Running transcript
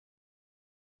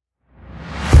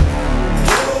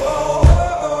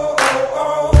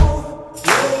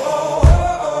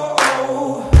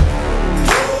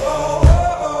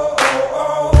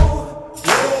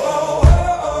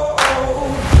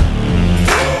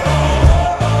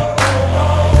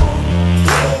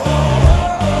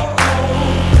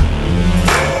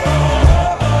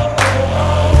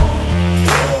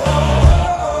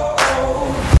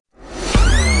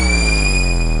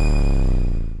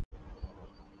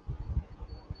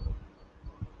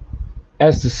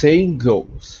As the saying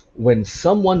goes, when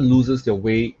someone loses their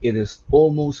way, it is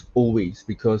almost always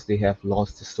because they have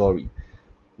lost the story.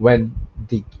 When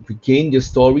they regain their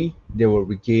story, they will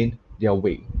regain their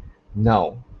way.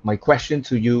 Now, my question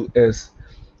to you is,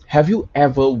 have you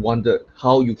ever wondered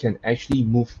how you can actually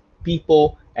move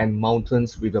people and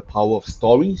mountains with the power of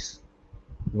stories?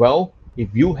 Well, if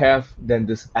you have, then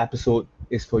this episode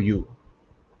is for you.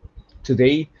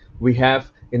 Today, we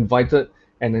have invited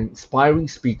an inspiring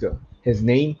speaker. His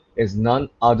name is none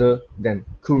other than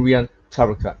Kurian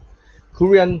Tharakan.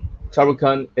 Kurian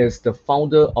Tharakan is the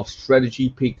founder of Strategy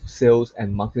Peak Sales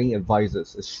and Marketing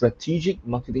Advisors, a strategic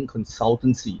marketing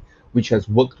consultancy which has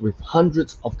worked with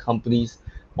hundreds of companies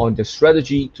on their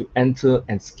strategy to enter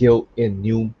and scale in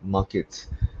new markets.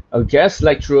 A guest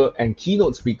lecturer and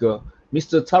keynote speaker,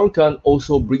 Mr. Tharakan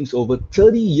also brings over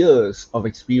 30 years of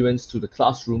experience to the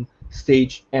classroom,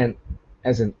 stage, and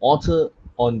as an author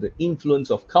on the influence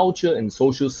of culture and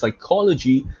social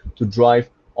psychology to drive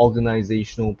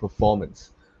organizational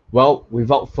performance. Well,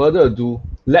 without further ado,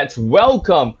 let's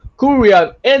welcome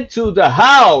Kurian into the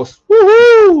house.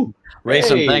 Woohoo!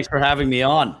 Rayson, Hey, thanks for having me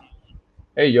on.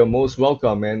 hey, you're most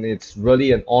welcome, man. It's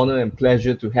really an honor and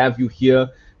pleasure to have you here.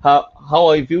 How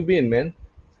have you been, man?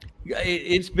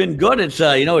 It's been good. It's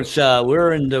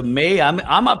we're in the May.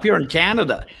 I'm up here in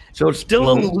Canada, so it's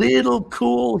still a Mhm. little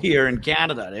cool here in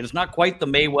Canada. It's not quite the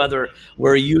May weather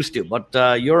we're used to,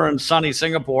 but you're in sunny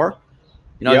Singapore.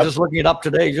 Yep. Just looking it up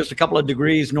today, just a couple of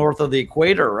degrees north of the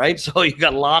equator, right? So you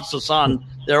got lots of sun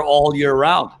there all year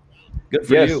round. Good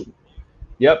for Yes. you.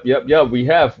 Yep. We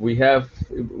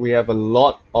have a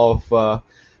lot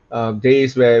of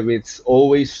days where it's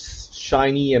always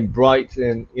shiny and bright,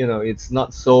 and it's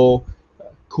not so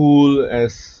cool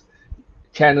as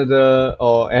Canada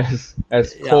or as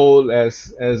Yeah. cold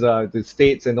as the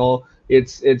States and all.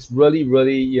 It's really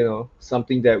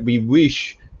something that we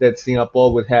wish that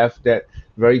Singapore would have, that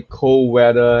very cold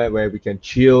weather where we can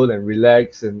chill and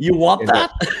relax and You want in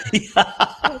that.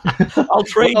 that? I'll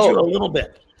trade you a Well, little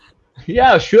bit.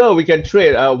 yeah, sure, we can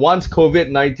trade. Once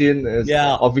COVID-19 is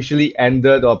Yeah. officially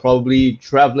ended, or probably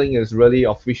traveling is really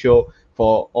official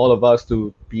for all of us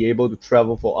to be able to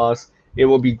travel for us, it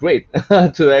will be great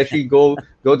to actually go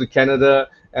to Canada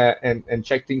and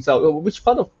check things out. Which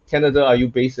part of Canada are you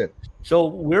based in? So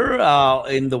we're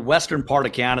in the western part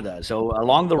of Canada, so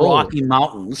along the Oh, Rocky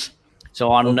Mountains. So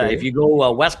on if okay. you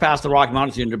go west past the Rocky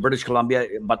Mountains into British Columbia,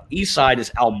 but east side is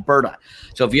Alberta.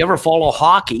 So if you ever follow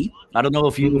hockey, I don't know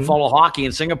if you Mm-hmm. follow hockey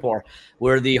in Singapore,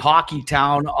 we're the hockey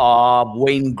town of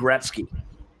Wayne Gretzky,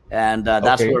 and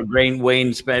that's Okay. where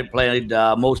Wayne played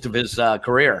most of his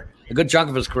career. A good chunk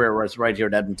of his career was right here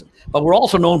in Edmonton. But we're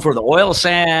also known for the oil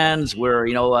sands. We're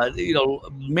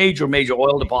major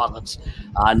oil deposits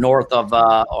north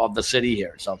of the city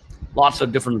here. So lots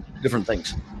of different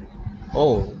things.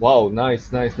 Oh, wow, nice.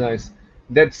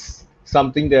 That's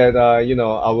something that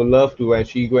I would love to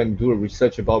actually go and do a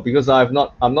research about, because I'm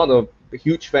not a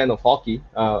huge fan of hockey.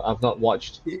 I've not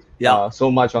watched Yeah.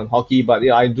 so much on hockey, but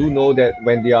yeah, I do know that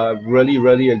when they are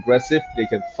really aggressive, they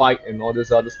can fight and all this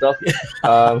other stuff,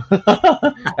 um, We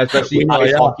especially know.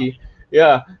 ice Yeah. hockey.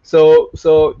 Yeah, so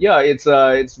yeah,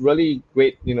 it's really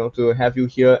great, to have you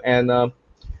here. And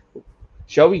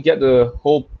shall we get the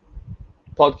whole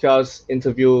podcast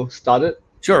interview started?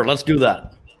 Sure. Let's do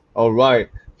that. All right.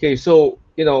 Okay. So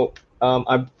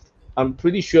I'm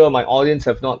pretty sure my audience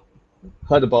have not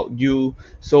heard about you.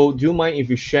 So do you mind if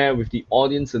you share with the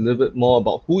audience a little bit more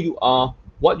about who you are,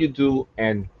 what you do,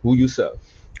 and who you serve?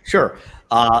 Sure.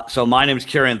 So my name is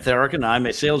Kurian Tharakan. I'm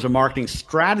a sales and marketing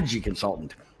strategy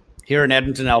consultant here in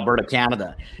Edmonton, Alberta,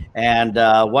 Canada. And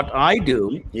what I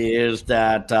do is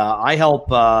that I help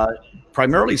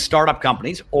primarily startup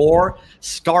companies or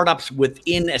startups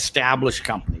within established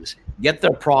companies get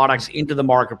their products into the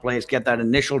marketplace, get that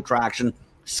initial traction,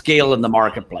 scale in the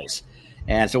marketplace.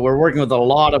 And so we're working with a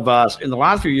lot of us in the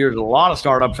last few years, a lot of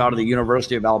startups out of the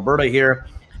University of Alberta here,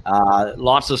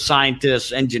 lots of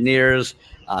scientists, engineers,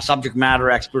 subject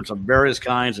matter experts of various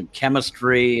kinds, and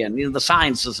chemistry, and the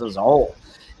sciences as a whole.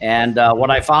 And what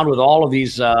I found with all of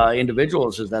these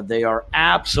individuals is that they are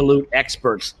absolute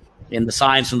experts in the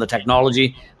science and the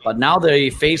technology, but now they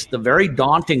face the very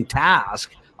daunting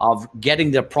task of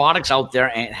getting their products out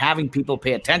there and having people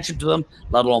pay attention to them,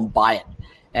 let alone buy it.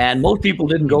 And most people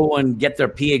didn't go and get their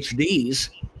PhDs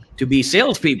to be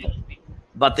salespeople,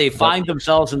 but they Yep. find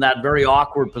themselves in that very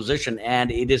awkward position, and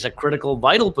it is a critical,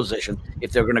 vital position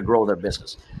if they're going to grow their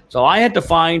business. So I had to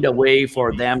find a way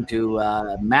for them to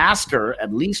master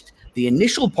at least the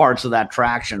initial parts of that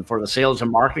traction for the sales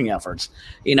and marketing efforts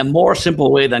in a more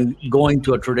simple way than going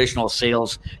to a traditional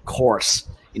sales course.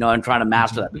 and trying to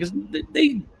master that, because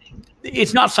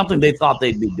it's not something they thought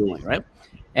they'd be doing, right?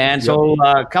 And Yep. so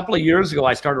a couple of years ago,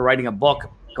 I started writing a book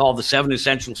called The 7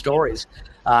 Essential Stories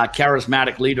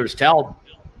Charismatic Leaders Tell.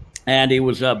 And it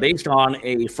was based on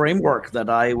a framework that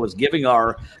I was giving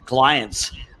our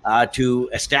clients to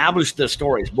establish the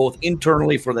stories, both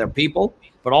internally for their people,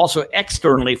 but also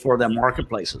externally for their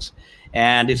marketplaces.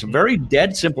 And it's a very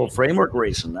dead simple framework,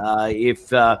 Rayson.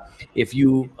 If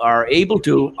you are able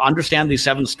to understand these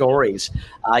 7 stories,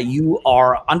 you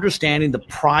are understanding the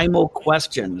primal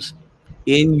questions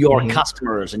in your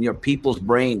customers and your people's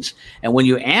brains. And when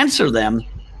you answer them,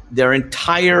 their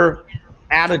entire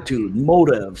attitude,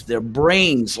 motives, their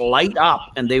brains light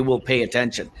up, and they will pay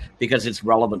attention because it's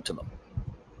relevant to them.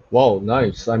 Wow,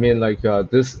 nice. I mean, like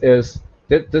this is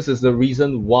the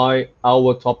reason why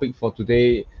our topic for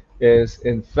today is,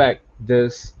 in fact,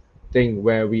 this thing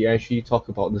where we actually talk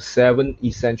about the 7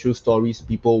 essential stories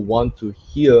people want to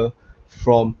hear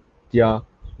from their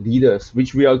leaders,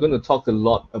 which we are going to talk a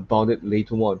lot about it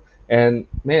later on. And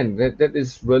man, that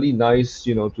is really nice,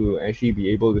 to actually be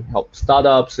able to help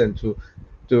startups and to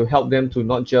help them to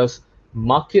not just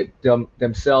market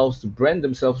themselves, to brand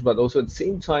themselves, but also at the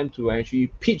same time to actually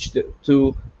pitch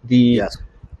to the Yes.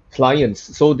 clients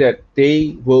so that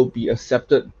they will be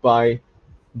accepted by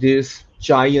these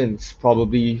giants,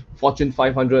 probably Fortune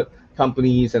 500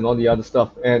 companies and all the other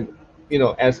stuff. And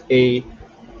as a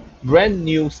brand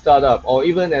new startup, or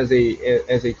even as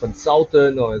a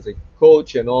consultant or as a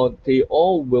coach and all, they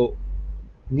all will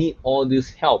need all this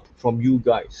help from you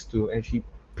guys to actually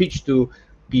pitch to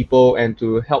people and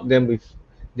to help them with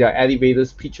their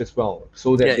elevators pitch as well,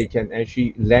 so that Yeah, they can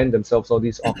actually land themselves all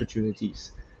these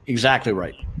opportunities. exactly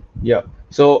right. Yeah.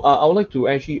 So I would like to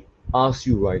actually ask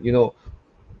you, right?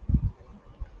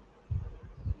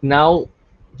 Now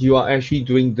you are actually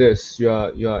doing this. You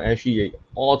are actually a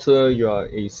author. You are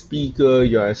a speaker.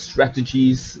 You are a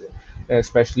strategist,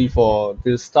 especially for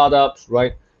the startups,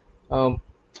 right? Um,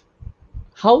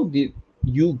 how did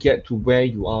you get to where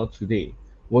you are today?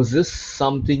 Was this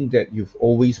something that you've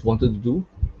always wanted to do?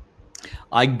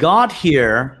 I got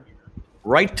here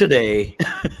right today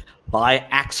by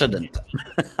accident.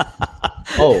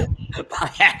 Oh,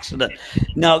 By accident.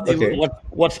 Now, okay.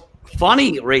 what's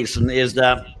funny, Rayson, is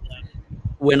that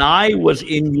when I was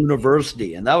in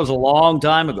university, and that was a long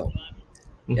time ago,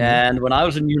 Mm-hmm. and when I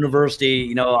was in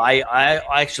university, I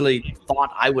actually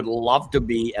thought I would love to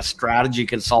be a strategy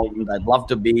consultant. I'd love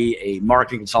to be a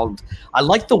marketing consultant. I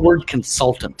like the word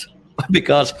consultant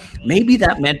because maybe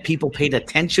that meant people paid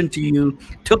attention to you,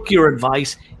 took your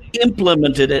advice,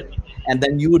 implemented it, and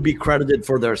then you would be credited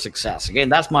for their success. Again,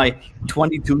 that's my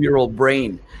 22-year-old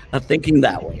brain thinking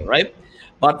that way, right?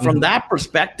 But from Mm-hmm. that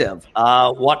perspective,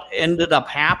 what ended up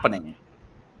happening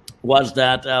was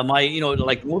that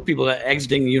like most people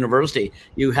exiting university,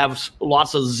 you have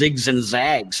lots of zigs and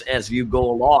zags as you go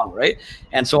along, right?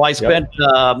 And so I Yep.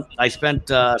 spent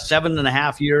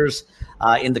 7.5 years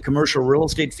in the commercial real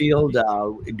estate field,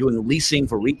 doing leasing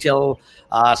for retail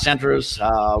centers,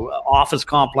 office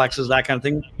complexes, that kind of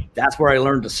thing. That's where I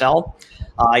learned to sell.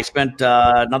 I spent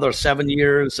another 7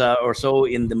 years or so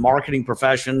in the marketing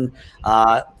profession,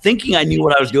 thinking I knew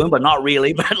what I was doing, but not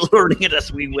really, but learning it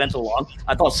as we went along.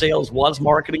 I thought sales was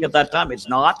marketing at that time. It's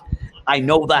not. I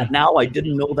know that now. I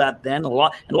didn't know that then. And a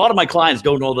lot of my clients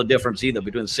don't know the difference either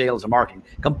between sales and marketing.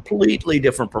 Completely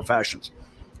different professions.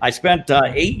 I spent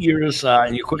 8 years,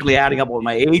 and you're quickly adding up what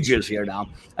my age is here now.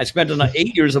 I spent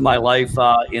 8 years of my life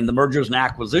in the mergers and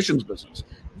acquisitions business,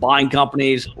 buying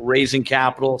companies, raising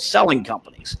capital, selling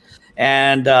companies.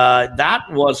 And that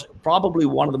was probably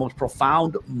one of the most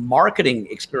profound marketing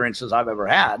experiences I've ever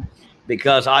had,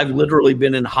 because I've literally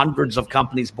been in hundreds of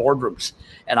companies' boardrooms,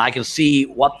 and I can see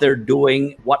what they're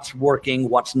doing, what's working,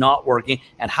 what's not working,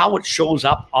 and how it shows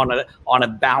up on a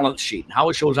balance sheet, and how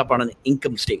it shows up on an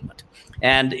income statement.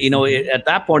 And at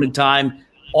that point in time,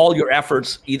 all your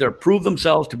efforts either prove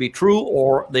themselves to be true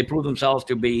or they prove themselves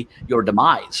to be your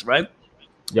demise, right?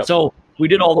 Yep. So we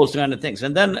did all those kind of things.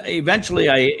 And then eventually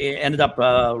I ended up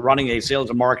running a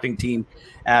sales and marketing team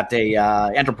at a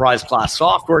enterprise class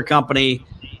software company.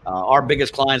 Our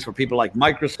biggest clients were people like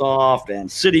Microsoft and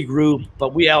Citigroup,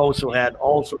 but we also had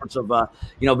all sorts of,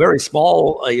 very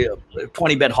small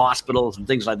 20-bed hospitals and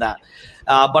things like that.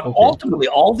 But Okay. ultimately,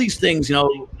 all these things,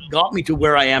 got me to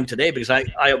where I am today, because I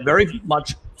very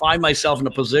much find myself in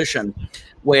a position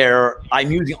where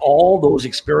I'm using all those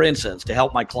experiences to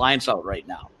help my clients out right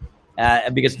now,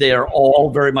 because they are all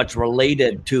very much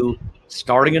related to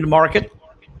starting in the market,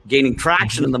 gaining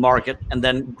traction in the market, and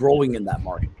then growing in that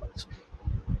marketplace.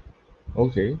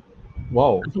 Okay.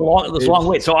 Wow. That's a long It's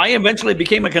way. So I eventually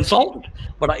became a consultant,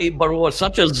 but it was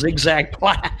such a zigzag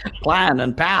plan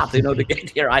and path, to get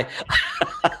here.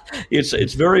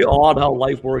 It's very odd how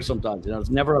life works sometimes. It's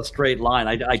never a straight line.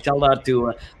 I tell that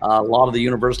to a lot of the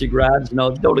university grads.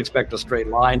 Don't expect a straight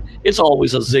line. It's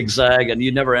always a zigzag, and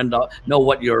you never know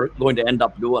what you're going to end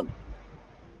up doing.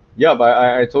 Yeah, but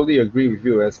I totally agree with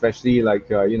you, especially like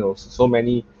so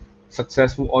many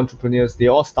successful entrepreneurs, they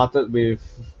all started with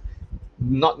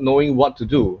not knowing what to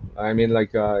do. I mean,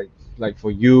 like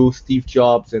for you, Steve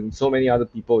Jobs, and so many other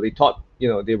people, they thought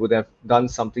they would have done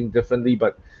something differently,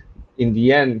 but in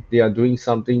the end, they are doing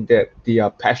something that they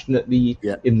are passionately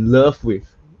Yeah. in love with,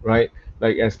 right?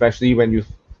 Like especially when you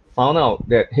found out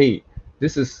that, hey,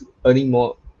 this is earning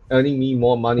me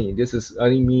more money. This is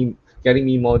getting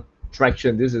me more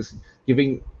traction. This is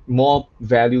giving more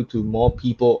value to more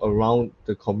people around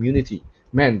the community.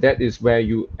 Man, that is where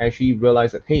you actually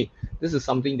realize that, hey, this is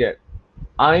something that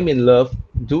I'm in love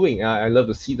doing. I love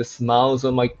to see the smiles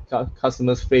on my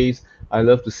customers' face. I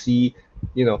love to see,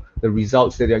 the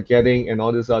results that they're getting and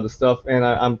all this other stuff. And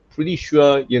I'm pretty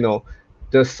sure,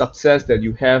 the success that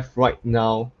you have right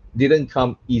now didn't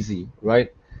come easy,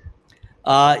 right?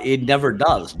 It never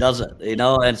does it? And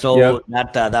Yeah. so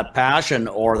that passion,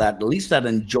 or that at least that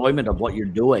enjoyment of what you're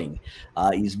doing,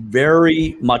 is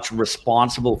very much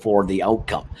responsible for the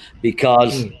outcome,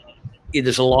 because Mm.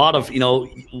 there's a lot of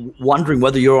wondering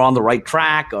whether you're on the right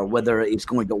track, or whether it's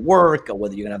going to work, or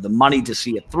whether you're going to have the money to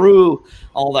see it through,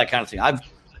 all that kind of thing.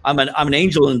 I'm an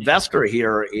angel investor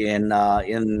here in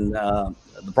the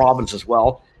province as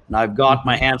well, and I've got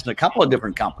my Mhm. hands in a couple of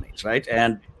different companies, right?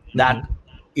 And that Mhm.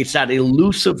 it's that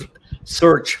elusive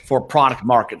search for product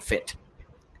market fit.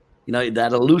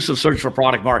 That elusive search for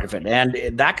product market fit, and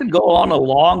that could go on a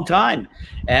long time,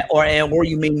 or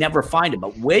you may never find it.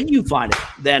 But when you find it,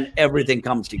 then everything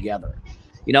comes together.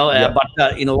 Yep.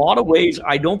 But in a lot of ways,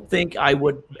 I don't think I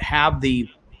would have the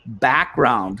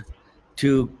background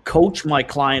to coach my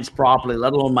clients properly,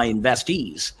 let alone my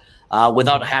investees,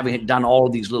 without having done all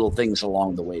of these little things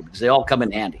along the way, because they all come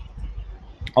in handy.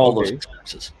 All those Okay.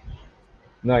 experiences.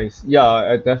 Nice. Yeah,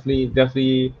 I definitely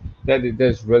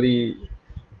that's really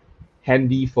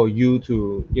handy for you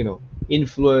to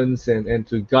influence and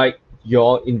to guide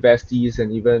your investees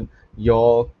and even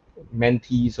your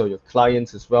mentees or your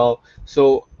clients as well.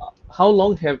 So how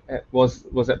long was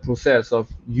that process of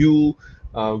you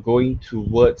going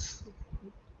towards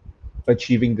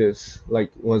achieving this?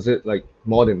 Like, was it like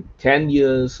more than 10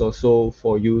 years or so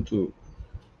for you to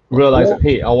realize that, Well,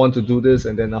 hey, I want to do this,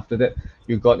 and then after that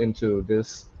you got into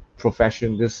this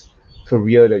profession, this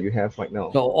career that you have right now?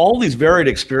 so all these varied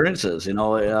experiences,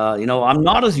 I'm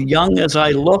not as young as I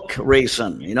look,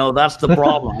 Rayson. That's the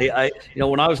problem.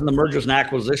 When I was in the mergers and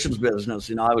acquisitions business,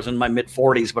 I was in my mid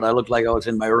 40s, but I looked like I was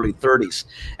in my early 30s.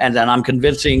 And then I'm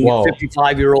convincing Wow.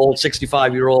 55-year-old,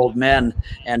 65-year-old men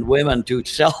and women to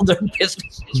sell their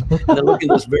businesses, and they're looking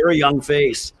at this very young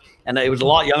face. And it was a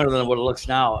lot younger than what it looks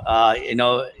now.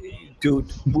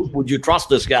 Would you trust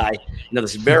this guy?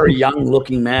 This very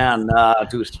young-looking man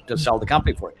to sell the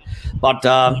company for you. But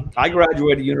I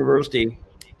graduated university.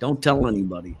 Don't tell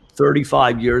anybody.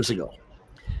 35 years ago,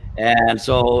 and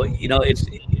so it's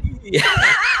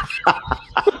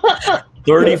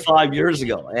 35 years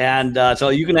ago, and so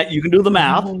you can do the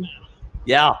math.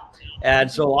 Yeah. And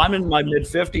so I'm in my mid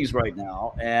 50s right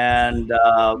now, and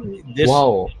this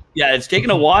Wow. yeah, it's taken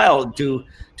a while to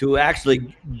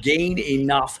actually gain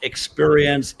enough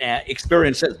experiences,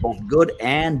 both good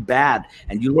and bad,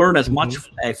 and you learn as much,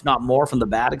 Hmm. if not more, from the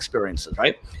bad experiences.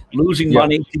 Right? Losing Yep.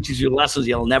 money teaches you lessons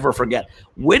you'll never forget.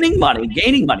 Winning money,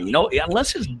 gaining money,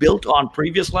 unless it's built on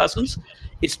previous lessons,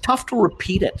 it's tough to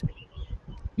repeat it.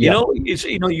 Yep.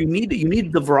 You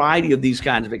need the variety of these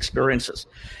kinds of experiences.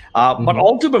 But Hmm.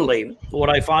 ultimately, what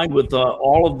I find with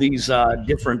all of these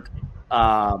different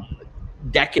uh,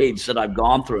 decades that I've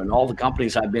gone through and all the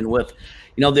companies I've been with,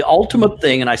 the ultimate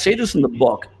thing, and I say this in the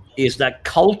book, is that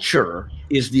culture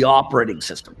is the operating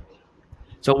system.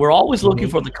 So we're always looking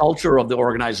Hmm. for the culture of the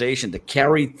organization to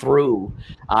carry through,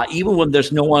 even when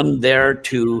there's no one there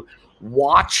to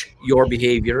watch your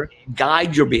behavior,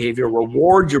 guide your behavior,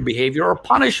 reward your behavior, or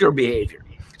punish your behavior.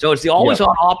 So it's the always Yep.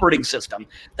 on operating system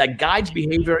that guides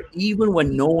behavior even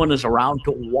when no one is around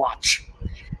to watch.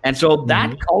 And so that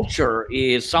Hmm. culture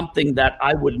is something that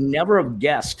I would never have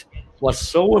guessed was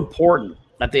so important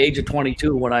at the age of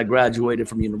 22 when I graduated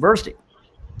from university.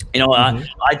 Hmm.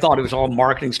 I thought it was all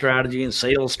marketing strategy and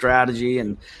sales strategy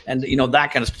and that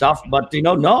kind of stuff. But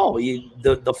no,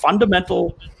 the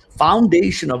fundamental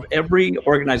foundation of every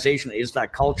organization is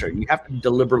that culture. You have to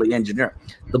deliberately engineer.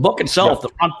 The book itself, Yep. the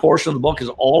front portion of the book, is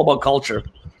all about culture.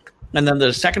 And then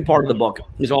the second part of the book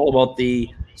is all about the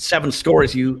 7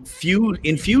 stories you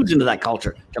infuse into that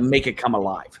culture to make it come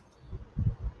alive.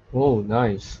 Oh,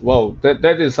 nice. Wow,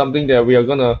 that is something that we are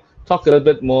gonna talk a little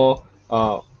bit more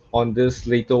on this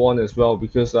later on as well,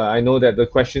 because I know that the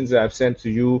questions that I've sent to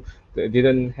you, they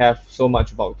didn't have so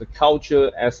much about the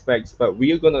culture aspects, but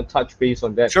we are gonna touch base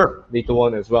on that Sure. later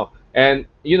on as well. And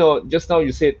just now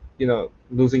you said,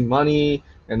 losing money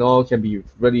and all can be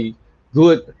really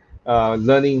good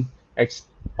learning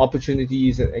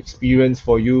opportunities and experience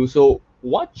for you. So,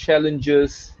 what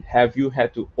challenges have you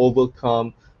had to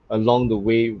overcome along the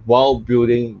way while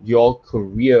building your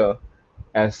career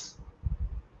as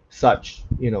such,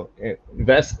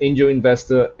 angel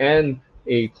investor and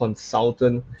a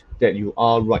consultant that you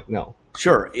are right now?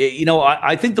 Sure.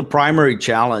 I think the primary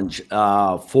challenge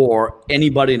for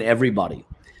anybody and everybody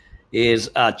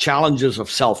is challenges of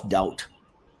self-doubt.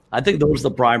 I think those are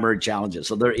the primary challenges.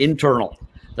 So they're internal.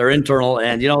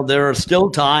 And, there are still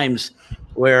times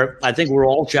where I think we're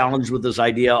all challenged with this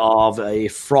idea of a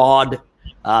fraud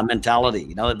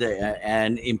mentality,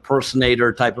 an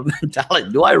impersonator type of mentality.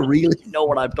 Do I really know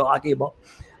what I'm talking about?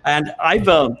 And I've,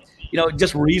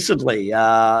 just recently,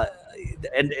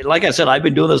 and like I said, I've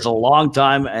been doing this a long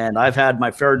time, and I've had my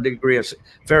fair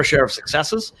share of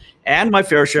successes and my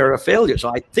fair share of failures. So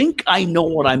I think I know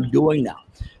what I'm doing now.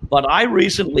 But I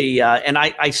recently, and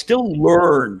I still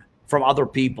learn from other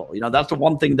people. That's the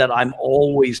one thing that I'm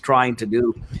always trying to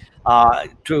do. And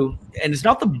it's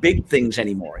not the big things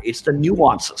anymore. It's the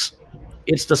nuances.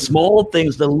 It's the small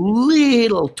things, the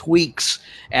little tweaks,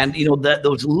 and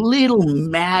those little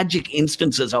magic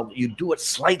instances of you do it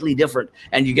slightly different,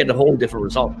 and you get a whole different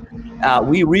result.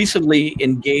 We recently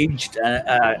engaged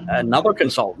another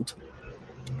consultant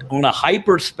on a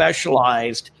hyper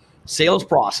specialized sales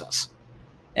process.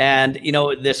 And,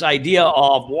 this idea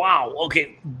of, wow,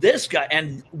 okay, this guy,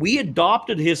 and we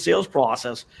adopted his sales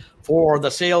process for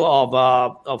the sale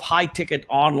of high ticket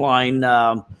online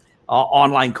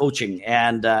coaching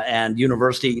and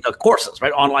university courses,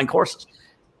 right? Online courses.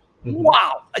 Mm-hmm.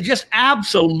 Wow. Just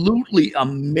absolutely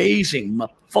amazing,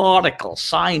 methodical,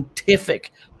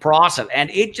 scientific process. And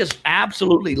it just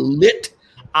absolutely lit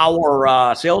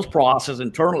our sales process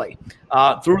internally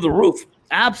through the roof.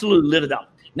 Absolutely lit it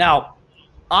up. Now,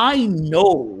 I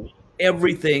know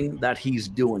everything that he's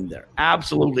doing there.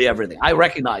 Absolutely everything. I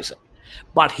recognize it.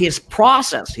 But his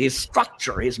process, his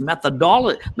structure, his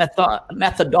methodology, that's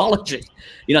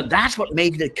what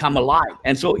made it come alive.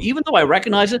 And so even though I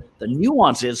recognize it, the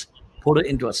nuance is put it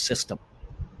into a system.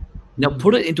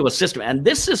 Put it into a system. And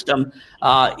this system,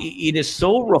 it is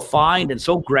so refined and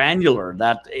so granular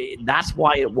that that's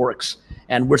why it works.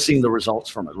 And we're seeing the results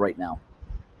from it right now.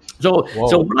 So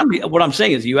what I'm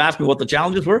saying is, you asked me what the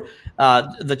challenges were.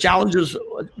 The challenges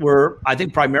were, I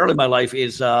think, primarily my life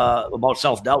is about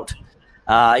self-doubt,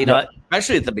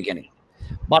 especially at the beginning.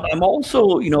 But I'm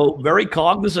also, very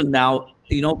cognizant now,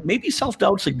 maybe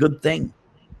self-doubt's a good thing,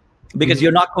 because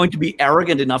you're not going to be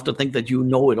arrogant enough to think that you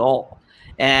know it all.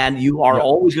 And you are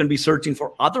always going to be searching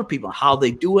for other people, how they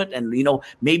do it. And,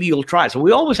 maybe you'll try. So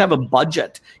we always have a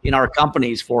budget in our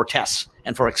companies for tests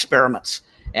and for experiments,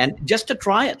 and just to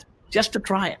try it.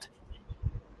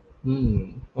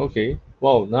 Okay.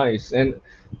 Wow, nice. And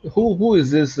who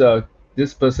is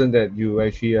this person that you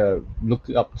actually look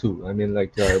up to? I mean,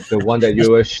 like the one that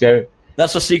you were sharing.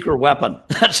 That's a secret weapon.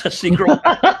 That's a secret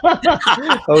weapon.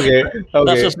 Okay.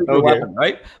 That's a secret weapon,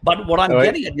 right? But what I'm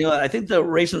getting at, I think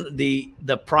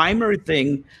the primary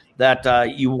thing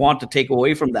that you want to take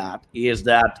away from that is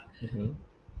that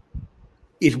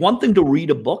it's one thing to read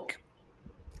a book.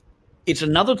 It's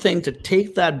another thing to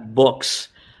take that book's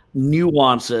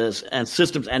nuances and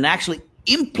systems and actually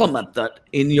implement that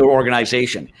in your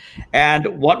organization. And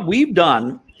what we've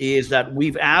done is that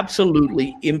we've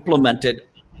absolutely implemented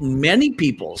many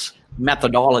people's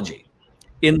methodology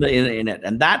in it.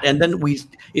 And then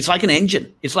it's like an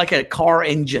engine. It's like a car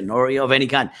engine or of any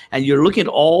kind. And you're looking at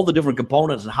all the different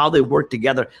components and how they work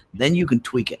together. Then you can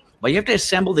tweak it. But you have to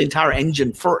assemble the entire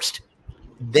engine first.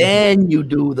 Then you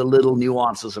do the little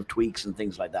nuances of tweaks and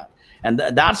things like that. And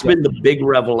that's been the big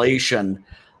revelation,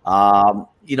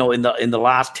 in the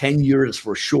last 10 years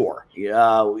for sure.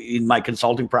 In my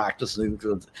consulting practice and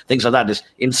things like that, is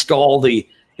install the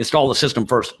system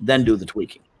first, then do the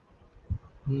tweaking.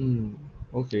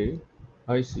 Okay,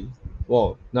 I see.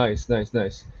 Wow, nice.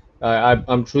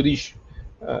 I'm truly,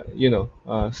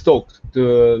 stoked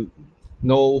to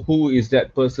know who is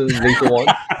that person later on.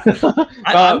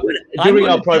 I would, I'm During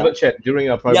going our to tell. private chat. During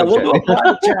our Yeah, private we'll chat. do a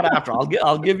private chat after.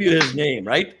 I'll give you his name,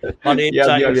 right? But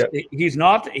Yeah, yeah, yeah. he's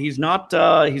not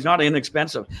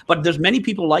inexpensive. But there's many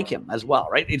people like him as well,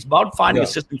 right? It's about finding a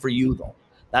Yeah. system for you, though.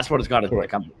 That's what it's got to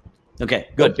Correct. come to. Okay,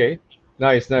 good. Okay.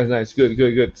 Nice, nice, nice. Good,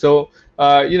 good, good. So,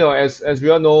 as we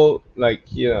all know, like,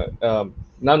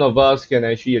 none of us can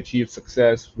actually achieve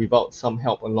success without some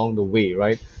help along the way,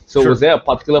 right? So, was Sure. there a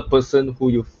particular person who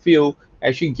you feel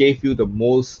actually gave you the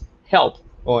most help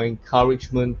or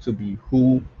encouragement to be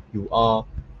who you are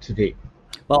today?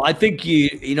 Well, I think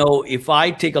if I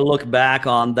take a look back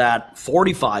on that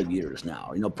 45 years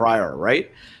now, prior, right?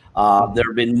 There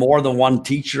have been more than one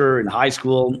teacher in high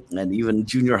school and even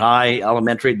junior high,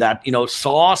 elementary that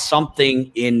saw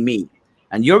something in me,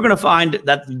 and you're going to find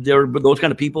that there are those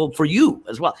kind of people for you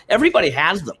as well. Everybody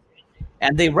has them,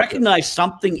 and they recognize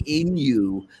something in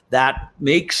you that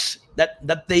makes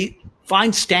that they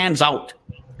find stands out.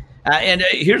 And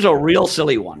here's a real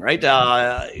silly one, right?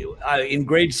 In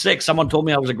grade 6, someone told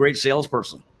me I was a great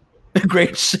salesperson.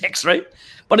 Grade 6, right?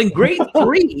 But in grade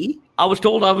 3, I was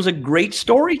told I was a great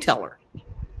storyteller.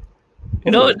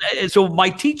 And so my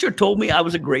teacher told me I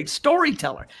was a great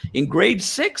storyteller. In grade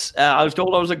 6, I was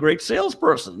told I was a great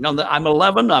salesperson. I'm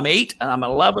 11, I'm 8, and I'm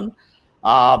 11.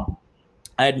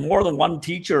 I had more than one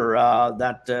teacher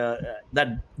that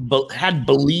had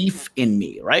belief in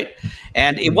me, right?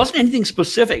 And it wasn't anything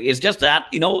specific. It's just that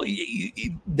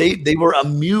they were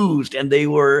amused and they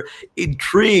were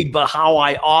intrigued by how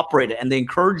I operated, and they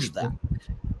encouraged that.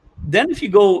 Then, if you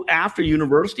go after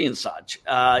university and such,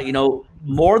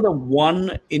 more than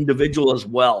one individual as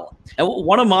well. And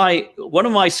one of my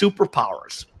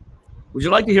superpowers. Would you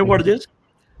like to hear what it is?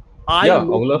 I Yeah, I would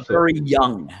look love to. very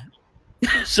young.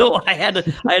 So I had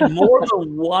more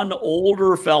than one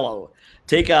older fellow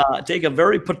take a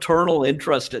very paternal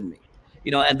interest in me,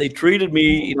 and they treated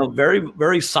me, very,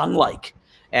 very son-like,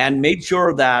 and made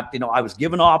sure that I was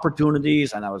given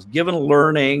opportunities and I was given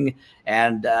learning,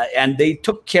 and they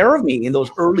took care of me in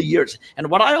those early years. And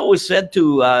what I always said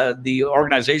to the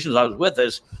organizations I was with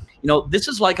is, this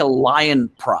is like a lion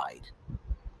pride.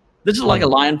 This is like a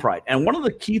lion pride, and one of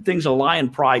the key things a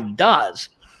lion pride does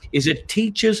is it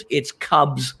teaches its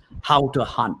cubs how to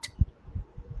hunt.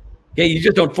 Okay, you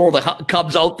just don't throw the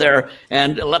cubs out there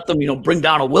and let them, bring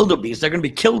down a wildebeest. They're going to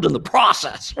be killed in the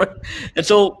process, right? And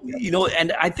so,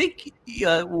 and I think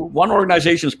one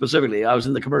organization specifically, I was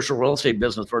in the commercial real estate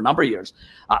business for a number of years.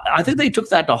 I think they took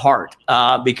that to heart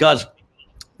because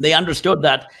they understood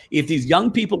that if these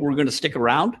young people were going to stick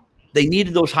around, they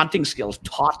needed those hunting skills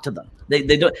taught to them.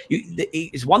 They don't.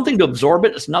 It's one thing to absorb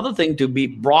it; it's another thing to be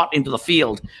brought into the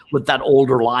field with that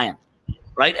older lion,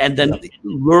 right? And then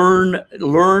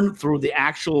learn through the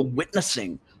actual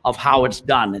witnessing of how it's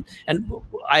done. And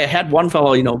I had one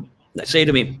fellow, say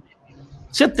to me,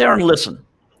 "Sit there and listen,"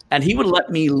 and he would let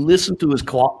me listen to his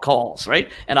calls,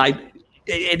 right? And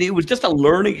it was just a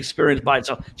learning experience by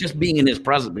itself, just being in his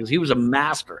presence, because he was a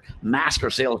master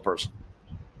salesperson.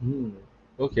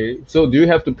 Okay, so do you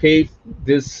have to pay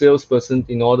this salesperson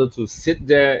in order to sit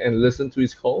there and listen to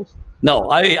his calls?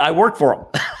 No, I worked for him.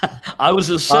 I was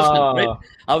his assistant, right? Ah,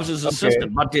 I was his okay.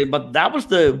 assistant, but that was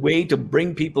the way to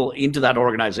bring people into that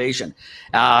organization.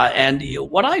 And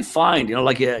what I find,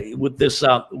 with this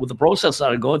with the process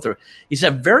that I'm going through, is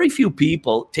that very few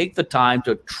people take the time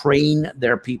to train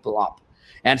their people up,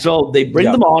 and so they bring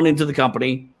Yeah, them on into the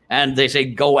company. And they say,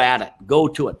 go at it, go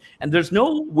to it. And there's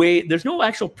no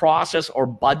actual process or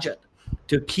budget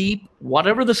to keep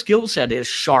whatever the skill set is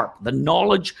sharp, the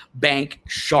knowledge bank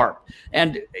sharp.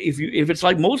 And if it's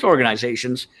like most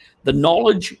organizations, the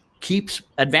knowledge keeps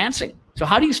advancing. So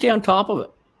how do you stay on top of it?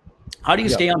 How do you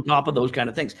yeah. stay on top of those kind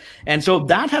of things? And so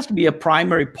that has to be a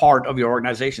primary part of your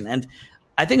organization. And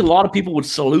I think a lot of people would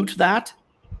salute that.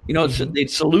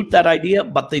 They'd salute that idea,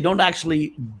 but they don't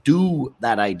actually do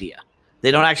that idea. They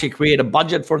don't actually create a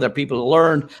budget for their people to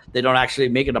learn. They don't actually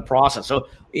make it a process. So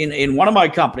in one of my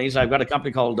companies, I've got a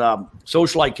company called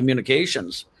Socialite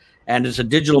Communications, and it's a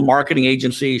digital marketing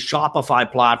agency,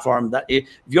 Shopify platform. That if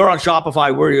you're on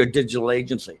Shopify, we're a digital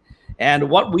agency. And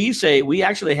what we say, we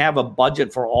actually have a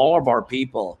budget for all of our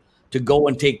people to go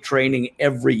and take training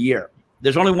every year.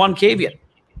 There's only one caveat.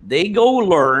 They go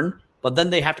learn, but then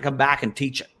they have to come back and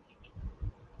teach it.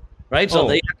 Right? So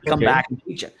they have to come Okay. back and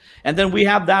teach it. And then we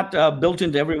have that built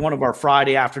into every one of our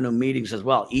Friday afternoon meetings as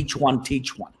well. Each one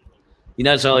teach one.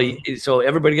 So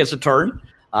everybody gets a turn.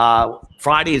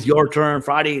 Friday is your turn.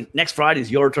 Next Friday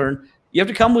is your turn. You have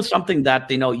to come with something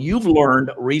that you've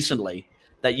learned recently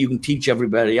that you can teach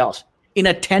everybody else in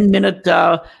a 10-minute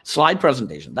slide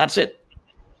presentation. That's it.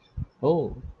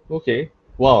 Oh, Okay.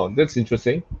 Wow, that's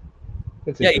interesting.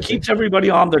 That's Yeah, it interesting. keeps everybody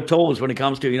on their toes when it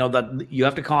comes to, that you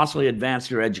have to constantly advance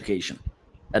your education,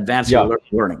 advance your Yeah.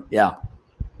 learning. Yeah.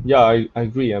 Yeah, I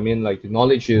agree. I mean, like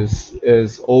knowledge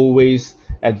is always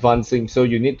advancing, so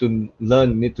you need to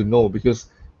learn, need to know because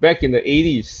back in the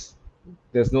 80s,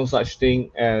 there's no such thing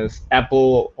as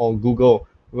Apple or Google.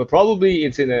 Well, probably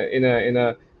it's in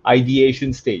a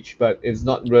ideation stage, but it's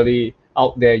not really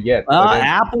out there yet. But then,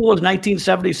 Apple was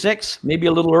 1976, maybe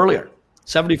a little earlier,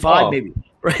 75, oh, maybe,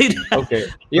 right? okay,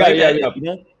 yeah, Right. yeah,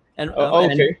 yeah. And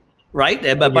Okay, right.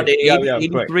 But okay, yeah, yeah,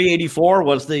 correct. 83, 84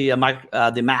 was the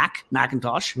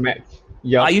Macintosh. Mac, I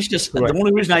yep, used to, the correct.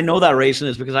 only reason I know that, Racing,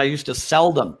 is because I used to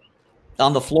sell them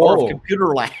on the floor of Oh,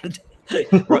 computer land. Right,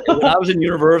 when I was in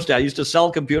university, I used to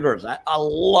sell computers. I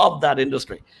love that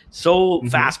industry. So mm-hmm.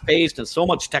 fast paced and so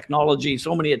much technology,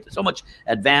 so much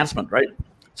advancement, right?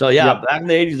 So yeah, Yep, back in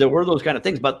the 80s, there were those kind of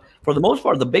things. But for the most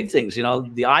part, the big things, the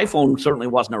iPhone certainly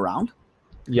wasn't around,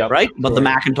 yep, right? But the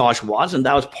correct. Macintosh was, and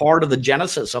that was part of the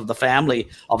genesis of the family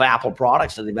of Apple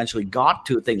products that eventually got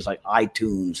to things like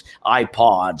iTunes,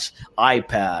 iPods,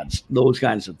 iPads, those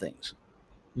kinds of things.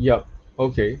 Yep.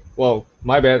 Okay. Well,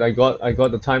 my bad. I got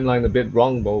the timeline a bit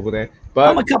wrong over there.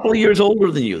 I'm But a couple of years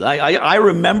older than you. I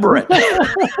remember it.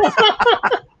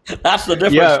 That's the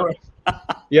difference. yeah,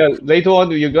 yeah. Later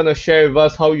on, you're gonna share with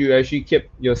us how you actually kept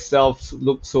yourself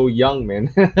look so young,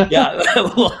 man. Yeah.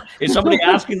 Well, is somebody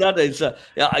asking that? It's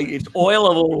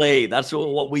oil of Olay. That's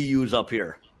what we use up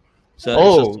here. So it's a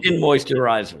Oh, skin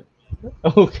moisturizer.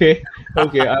 okay,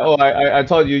 okay. I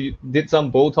thought you did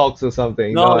some Botox or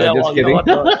something. No, No, yeah, I'm just well, you know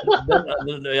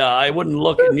kidding. what? Yeah, I wouldn't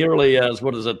look nearly as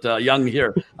what is it young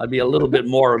here. I'd be a little bit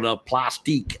more in a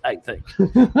plastique, I think.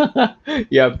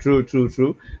 Yeah, true, true,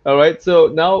 true. All right. So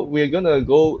now we're gonna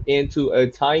go into a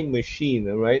time machine,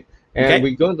 all right? And Okay,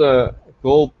 we're gonna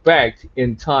go back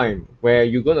in time where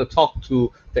you're gonna talk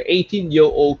to the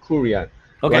 18-year-old Kurian,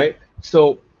 okay, right?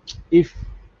 So if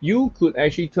you could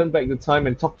actually turn back the time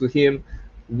and talk to him,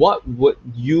 what would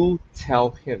you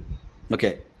tell him?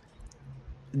 okay.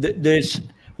 There's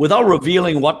without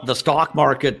revealing what the stock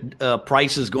market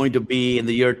price is going to be in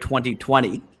the year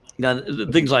 2020,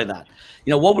 things like that.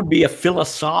 What would be a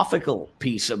philosophical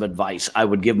piece of advice I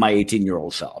would give my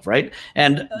 18-year-old self, right?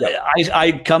 And Yep.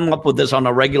 I come up with this on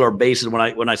a regular basis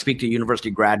when I speak to university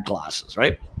grad classes,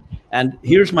 right? And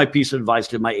here's my piece of advice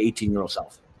to my 18-year-old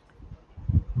self: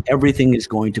 everything is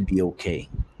going to be okay.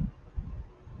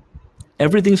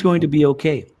 Everything's going to be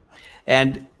okay.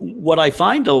 And what I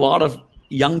find a lot of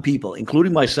young people,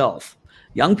 including myself,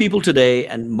 young people today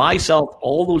and myself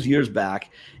all those years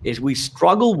back, is we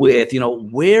struggle with,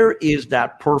 where is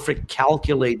that perfect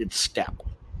calculated step?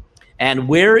 And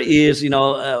where is,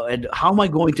 and how am I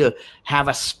going to have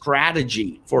a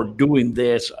strategy for doing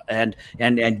this and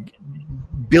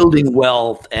building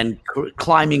wealth and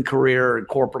climbing career and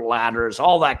corporate ladders,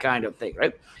 all that kind of thing,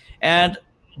 right? And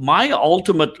my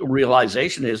ultimate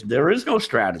realization is there is no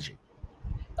strategy.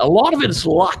 A lot of it is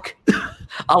luck.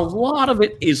 A lot of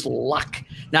it is luck.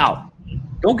 Now,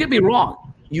 don't get me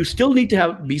wrong. You still need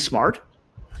to be smart.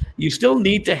 You still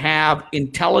need to have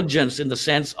intelligence in the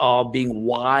sense of being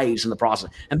wise in the process.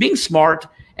 And being smart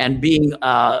and being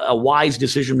a wise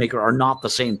decision maker are not the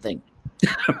same thing,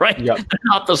 right? Yep. They're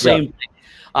not the Yep. same thing.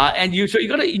 And so you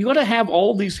gotta have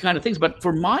all these kind of things. But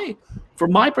from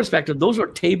my perspective, those are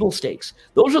table stakes.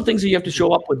 Those are things that you have to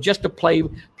show up with just to play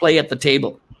at the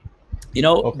table.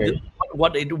 Okay.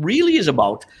 What it really is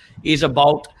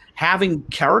about having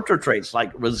character traits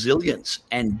like resilience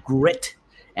and grit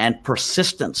and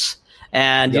persistence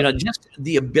and Yep. just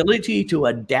the ability to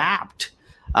adapt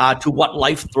to what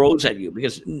life throws at you,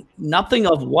 because nothing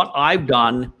of what I've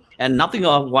done and nothing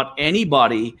of what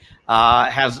anybody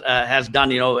has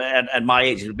done, at my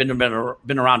age, has been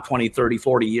around 20, 30,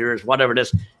 40 years, whatever it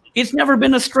is. It's never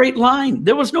been a straight line.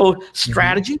 There was no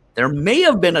strategy. There may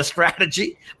have been a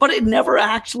strategy, but it never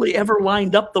actually ever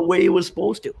lined up the way it was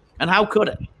supposed to. And how could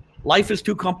it? Life is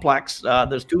too complex.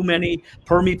 There's too many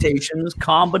permutations, Yep.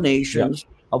 combinations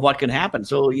of what can happen.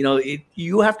 So,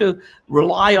 you have to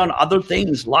rely on other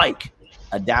things like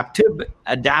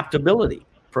adaptability,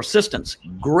 persistence,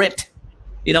 grit,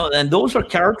 and those are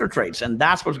character traits, and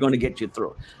that's what's going to get you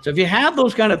through. So if you have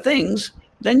those kind of things,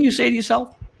 then you say to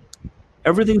yourself,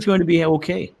 everything's going to be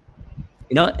okay.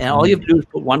 And all you have to do is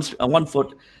put one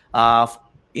foot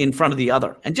in front of the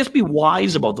other, and just be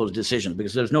wise about those decisions,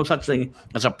 because there's no such thing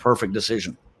as a perfect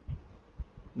decision.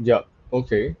 Yeah.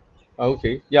 Okay.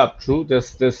 Okay. Yeah. True.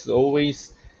 There's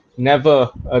always never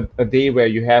a day where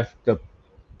you have the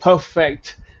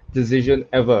perfect decision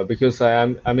ever because I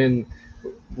mean,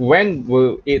 when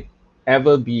will it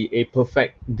ever be a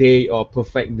perfect day or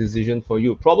perfect decision for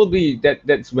you. Probably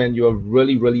that's when you're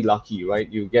really, really lucky, right?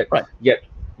 You Right. get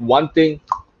one thing,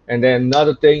 and then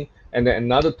another thing, and then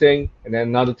another thing, and then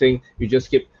another thing. You just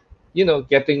keep,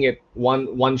 getting it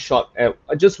one shot at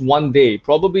just one day,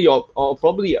 probably, or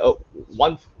probably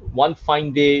one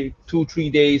fine day, 2 3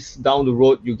 days down the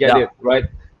road, you get Yeah. it right.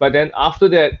 But then after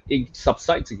that, it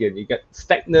subsides again. You get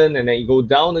stagnant, and then you go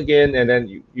down again, and then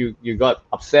you got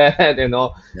upset and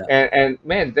all. Yeah. And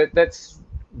man, that's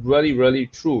really, really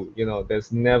true.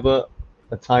 There's never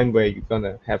a time where you're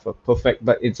gonna have a perfect,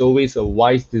 but it's always a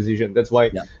wise decision.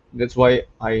 Yeah. That's why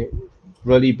I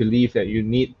really believe that you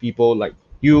need people like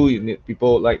you need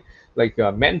people like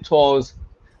mentors,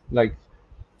 like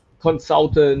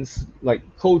consultants, like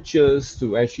coaches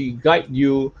to actually guide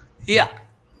you. Yeah.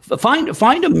 Find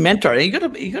a mentor. And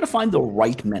you gotta find the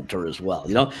right mentor as well.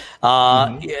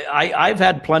 Hmm. Yeah, I've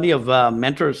had plenty of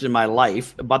mentors in my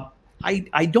life, but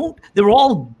I don't. They were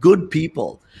all good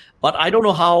people, but I don't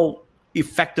know how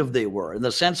effective they were in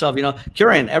the sense of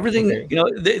Kurian, everything.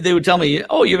 Okay. They would tell me,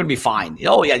 oh, you're gonna be fine.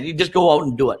 Oh yeah, you just go out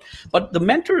and do it. But the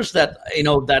mentors that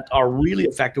are really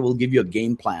effective will give you a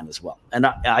game plan as well. And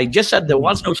I just said there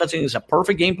was no such thing as a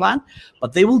perfect game plan,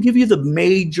 but they will give you the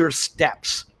major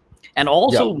steps and Yeah.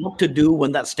 also what to do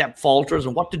when that step falters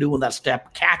and what to do when that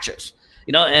step catches.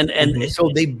 And Hmm. so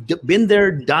they've been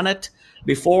there, done it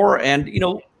before, and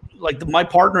like my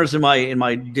partners in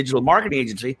my digital marketing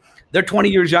agency, they're 20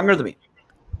 years younger than me.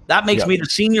 That makes Yeah. me the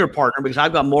senior partner because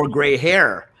I've got more gray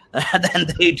hair than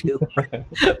they do.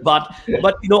 But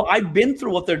I've been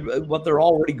through what they're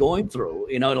already going through,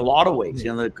 in a lot of ways,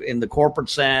 in the corporate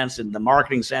sense, in the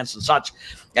marketing sense and such.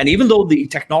 And even though the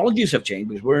technologies have changed,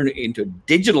 because we're into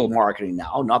digital marketing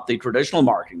now, not the traditional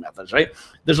marketing methods, right?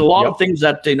 There's a lot of Yep. things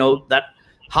that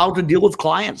how to deal with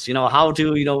clients, how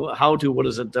to what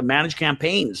is it, manage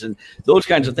campaigns and those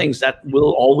kinds of things that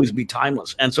will always be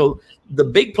timeless. And so the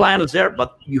big plan is there,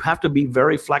 but you have to be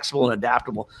very flexible and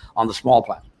adaptable on the small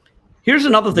plan. Here's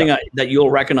another thing Yeah. that you'll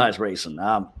recognize, Rayson.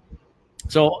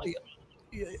 So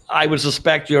I would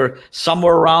suspect you're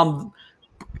somewhere around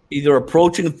either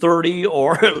approaching 30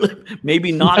 or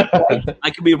maybe not quite. I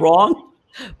could be wrong,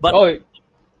 but Oh,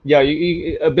 yeah,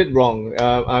 you a bit wrong.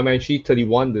 I'm actually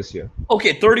 31 this year.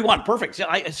 okay, 31, perfect. So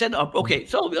I said okay,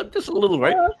 so just a little,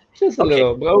 right? Just a Okay,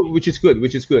 little, well, which is good,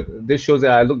 which is good. This shows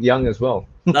that I look young as well.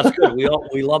 that's good.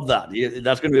 We love that.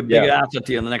 That's going to be a big Yeah. asset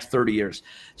to you in the next 30 years.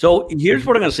 So here's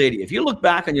what I'm going to say to you: if you look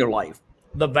back on your life,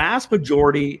 the vast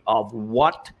majority of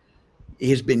what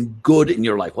has been good in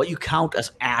your life, what you count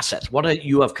as assets, what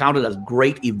you have counted as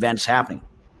great events happening,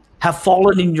 have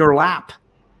fallen in your lap.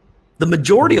 The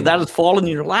majority of that has fallen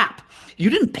in your lap.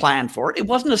 You didn't plan for it. It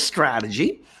wasn't a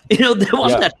strategy. There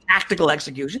wasn't Yeah. a tactical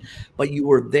execution, but you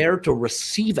were there to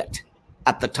receive it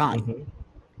at the time, Hmm.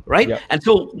 right? Yeah. And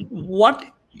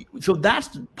so that's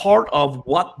part of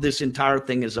what this entire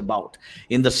thing is about,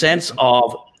 in the sense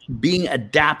of being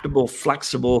adaptable,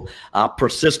 flexible,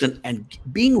 persistent, and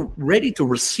being ready to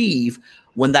receive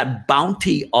when that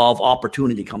bounty of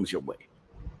opportunity comes your way.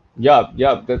 Yeah.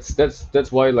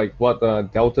 That's why, like what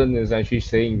Dalton is actually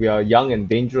saying, we are young and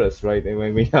dangerous, right? And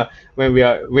when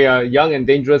we are young and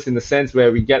dangerous in the sense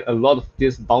where we get a lot of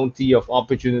this bounty of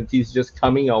opportunities just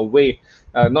coming our way,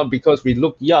 not because we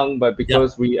look young, but Yeah,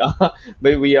 because we are,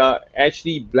 but we are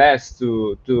actually blessed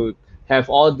to have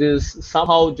all this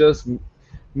somehow just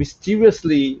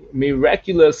mysteriously,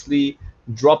 miraculously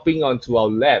dropping onto our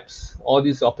laps, all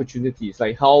these opportunities,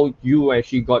 like how you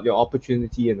actually got your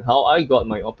opportunity and how I got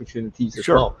my opportunities as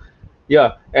sure. well.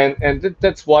 Yeah, and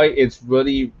that's why it's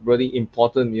really, really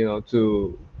important,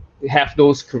 to have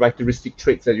those characteristic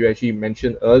traits that you actually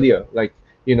mentioned earlier, like,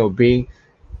 being,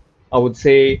 I would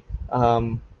say,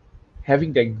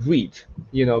 having that grit,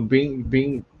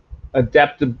 being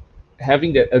adaptive,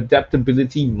 having that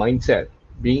adaptability mindset,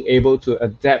 being able to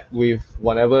adapt with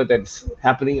whatever that's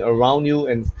happening around you,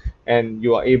 and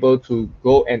you are able to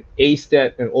go and ace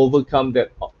that and overcome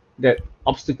that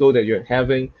obstacle that you're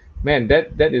having. Man,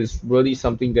 that is really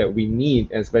something that we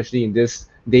need, especially in this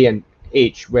day and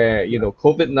age where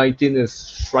COVID-19 is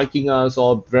striking us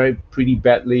all very pretty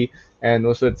badly, and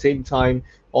also at the same time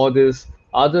all this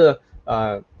other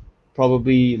uh,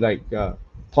 probably like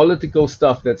political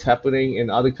stuff that's happening in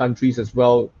other countries as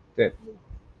well, that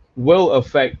will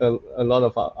affect a lot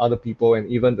of other people, and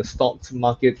even the stocks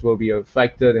markets will be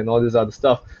affected and all this other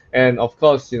stuff. And of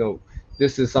course,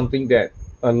 this is something that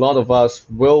a lot of us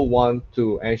will want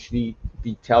to actually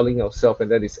be telling ourselves,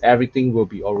 and that is everything will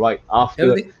be all right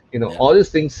after Everything. Yeah. all these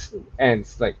things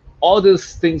ends. Like all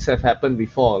these things have happened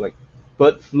before, like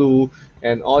bird flu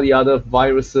and all the other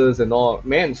viruses and all.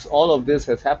 Man, all of this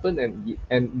has happened,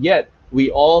 and yet we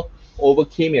all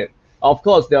overcame it. Of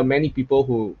course, there are many people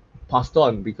who passed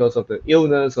on because of the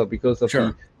illness or because of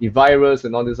Sure. the virus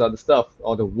and all this other stuff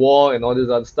or the war and all this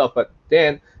other stuff. But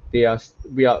then they are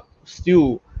we are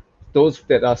still those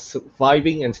that are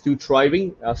surviving and still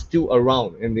thriving are still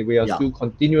around, and we are Yeah. still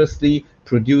continuously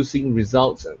producing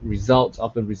results and results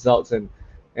after results and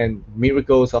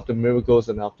miracles after miracles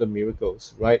and after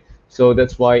miracles, right? So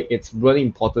that's why it's really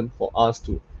important for us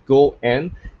to go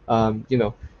and you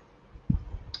know,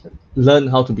 learn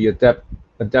how to be adaptive.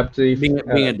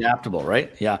 Being adaptable, right?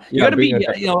 Yeah, you Yeah, got to being be.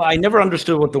 adaptable. I never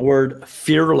understood what the word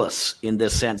fearless in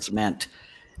this sense meant,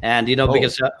 and Oh,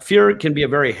 because fear can be a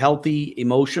very healthy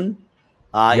emotion.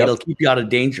 It'll yep. keep you out of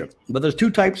danger. But there's two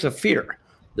types of fear.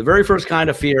 The very first kind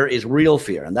of fear is real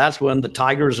fear, and that's when the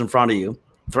tiger is in front of you,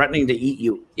 threatening to eat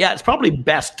you. Yeah, it's probably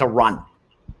best to run.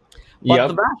 But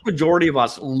the Yep. vast majority of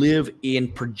us live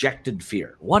in projected fear.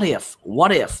 What if?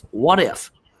 What if? What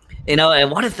if? And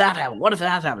what if that happened? What if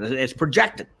that happened? It's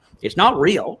projected. It's not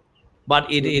real, but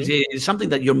Mm-hmm. it is something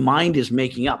that your mind is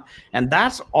making up. And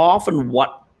that's often what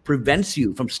prevents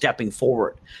you from stepping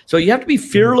forward. So you have to be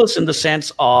Mm-hmm. fearless in the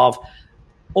sense of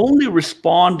only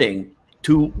responding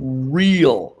to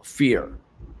real fear,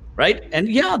 right? And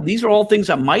yeah, these are all things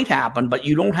that might happen, but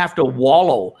you don't have to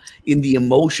wallow in the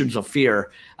emotions of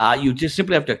fear. You just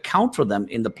simply have to account for them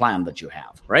in the plan that you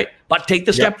have, right? But take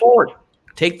the Yep. step forward.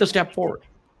 Take the step forward.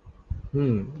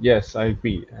 Yes, I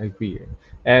agree. I agree.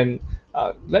 And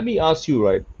let me ask you,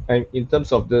 right? And in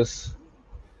terms of this,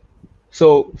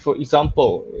 so for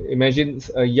example, imagine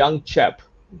a young chap,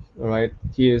 all right?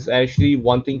 He is actually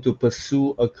wanting to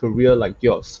pursue a career like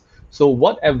yours. So,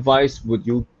 what advice would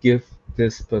you give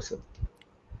this person?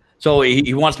 So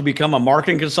he wants to become a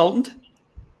marketing consultant.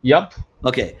 Yep.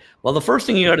 Okay. Well, the first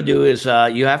thing you got to do is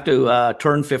you have to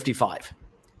turn 55.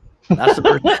 That's the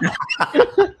first.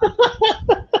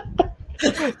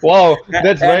 Wow,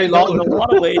 that's And very in long. a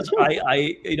lot of ways,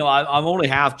 I'm only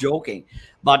half joking,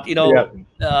 but Yeah.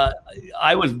 uh,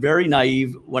 I was very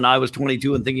naive when I was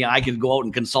 22 and thinking I could go out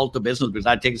and consult a business because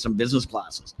I'd taken some business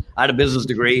classes. I had a business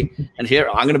degree, and here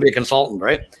I'm going to be a consultant,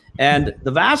 right? And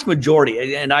the vast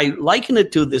majority, and I liken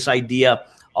it to this idea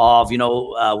of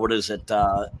what is it,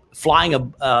 flying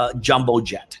a jumbo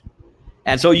jet.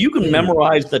 And so you can Hmm.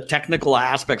 memorize the technical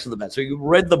aspects of the jet. So you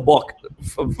read the book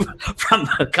from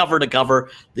cover to cover,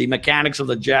 the mechanics of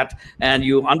the jet, and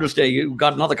you understand. You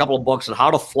got another couple of books on how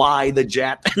to fly the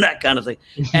jet and that kind of thing.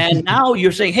 And now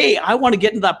you're saying, "Hey, I want to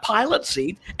get in that pilot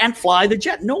seat and fly the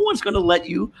jet." No one's going to let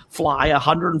you fly a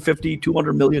 150,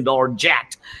 $200 million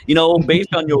jet,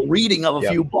 based on your reading of a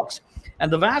Yep. few books.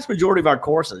 And the vast majority of our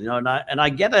courses, and I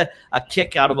get a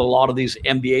kick out of a lot of these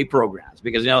MBA programs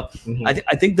because, Hmm.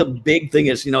 I think the big thing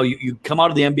is, you come out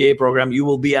of the MBA program, you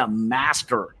will be a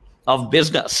master of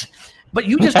business. But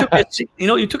you just took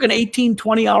you took an 18,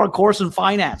 20-hour course in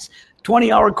finance,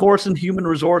 20-hour course in human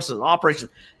resources, operations.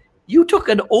 You took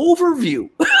an overview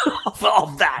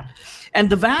of that. And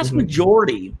the vast Hmm.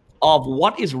 majority of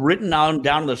what is written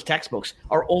down in those textbooks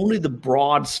are only the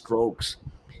broad strokes.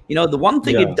 The one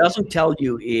thing it Yeah. doesn't tell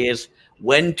you is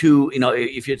when to,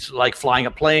 if it's like flying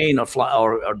a plane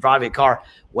or driving a car,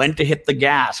 when to hit the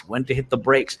gas, when to hit the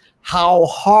brakes, how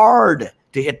hard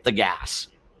to hit the gas,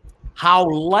 how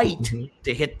light Hmm.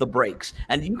 to hit the brakes.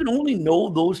 And you can only know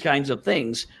those kinds of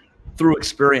things through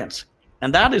experience.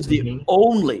 And that is the Hmm.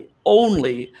 only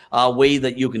way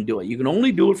that you can do it. You can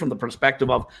only do it from the perspective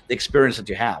of the experience that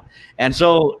you have. And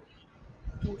so,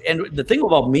 and the thing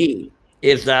about me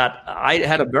is that I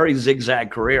had a very zigzag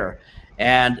career.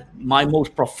 And my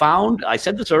most profound, I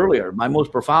said this earlier, my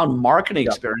most profound marketing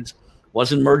Yeah. experience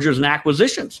was in mergers and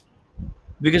acquisitions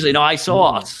because, I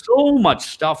saw Mm. so much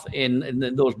stuff in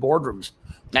those boardrooms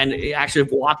and actually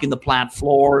walking the plant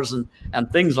floors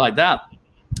and things like that,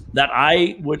 that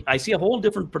I see a whole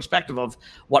different perspective of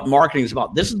what marketing is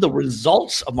about. This is the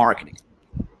results of marketing.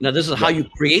 This is how Yep. you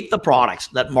create the products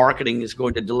that marketing is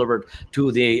going to deliver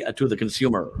to the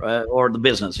consumer or the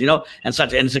business, and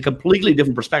such. And it's a completely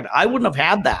different perspective. I wouldn't have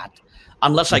had that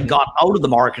unless I Hmm. got out of the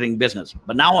marketing business.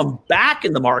 But now I'm back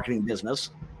in the marketing business,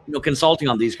 consulting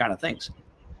on these kind of things.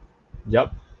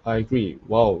 Yep, I agree.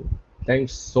 Wow,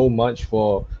 thanks so much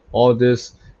for all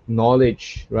this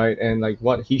knowledge, right? And like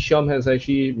what Hisham has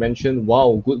actually mentioned,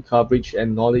 wow, good coverage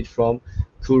and knowledge from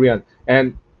Kurian.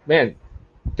 And man,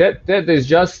 that is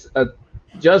just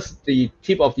the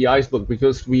tip of the iceberg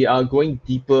because we are going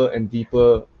deeper and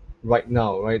deeper right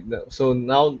now, right? So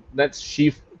now let's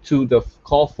shift to the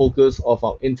core focus of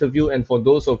our interview. And for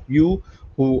those of you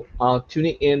who are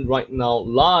tuning in right now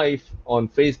live on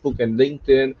Facebook and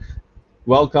LinkedIn.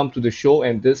 Welcome to the show.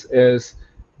 And this is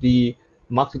the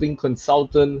marketing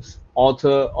consultant,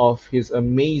 author of his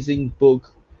amazing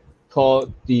book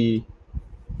called The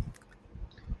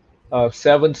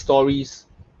Seven Stories,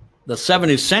 The seven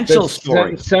the essential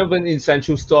stories. seven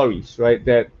essential stories, right?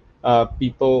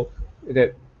 People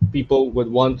that people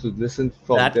would want to listen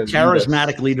from That the leaders.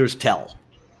 charismatic leaders tell.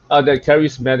 That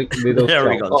charismatic little There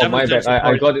we tell. go. Oh, Seven my bad. essential I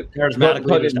stories. got it Charismatic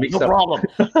got leaders it tell. mixed No up. problem.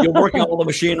 You're working all the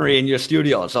machinery in your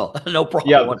studio, so no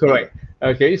problem Yeah, whatsoever. correct.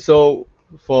 Okay, so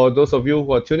for those of you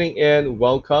who are tuning in,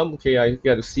 welcome. Okay, I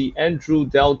get to see Andrew,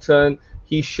 Dalton,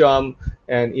 Hisham,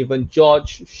 and even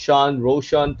George, Sean,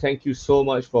 Roshan. Thank you so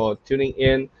much for tuning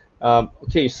in.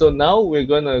 Okay, so now we're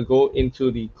gonna go into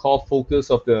the core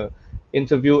focus of the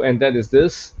interview, and that is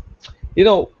this. You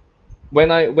know,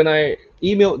 when I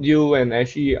emailed you and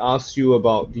actually asked you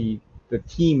about the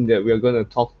team that we're going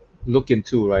to look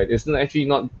into, right? It's not actually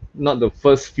not the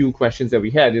first few questions that we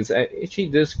had. It's actually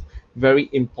this very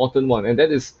important one, and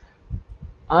that is,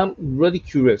 I'm really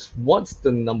curious. What's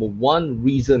the number one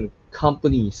reason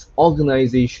companies,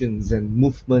 organizations, and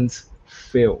movements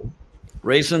fail?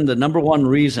 Rayson, the number one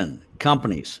reason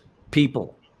companies,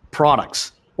 people,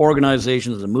 products,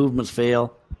 organizations, and movements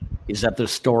fail is that their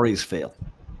stories fail.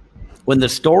 When the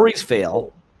stories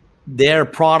fail, their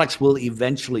products will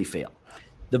eventually fail.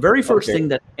 The very first Okay.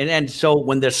 thing and so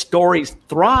when their stories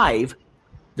thrive,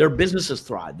 their businesses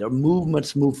thrive, their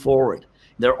movements move forward,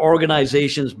 their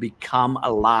organizations become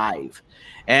alive.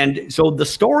 And so the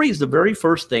story is the very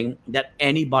first thing that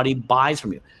anybody buys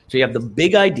from you. So you have the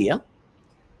big idea,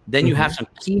 then you have Mm-hmm. some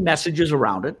key messages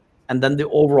around it, and then the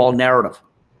overall narrative.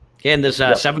 Okay, and there's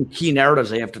Yep. seven key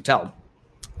narratives they have to tell.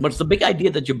 But it's the big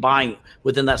idea that you're buying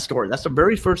within that story. That's the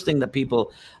very first thing that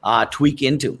people tweak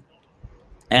into.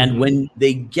 And Mm-hmm. when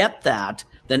they get that,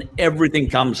 then everything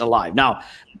comes alive. Now,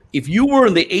 if you were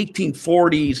in the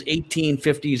 1840s,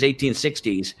 1850s,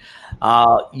 1860s,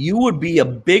 you would be a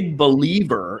big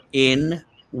believer in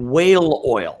whale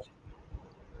oil.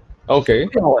 Okay.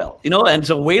 Oil, and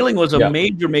so whaling was a Yeah.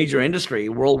 major industry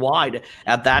worldwide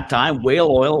at that time. Whale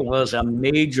oil was a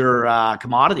major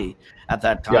commodity at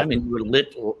that Yeah. time, and you would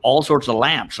lit all sorts of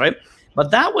lamps, right?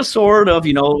 But that was sort of,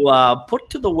 put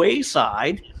to the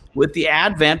wayside with the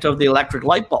advent of the electric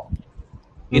light bulb.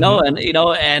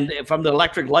 Mm-hmm. And from the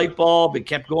electric light bulb, it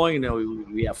kept going.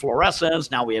 We have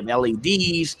fluorescence, now we have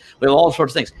LEDs, we have all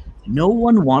sorts of things. No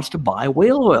one wants to buy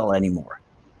whale oil anymore.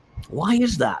 Why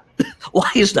is that? Why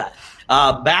is that?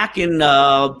 Back in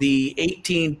the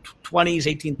 1820s,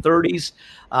 1830s,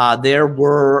 there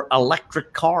were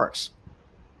electric cars.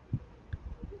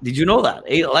 Did you know that?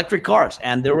 Electric cars,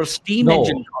 and there were steam No.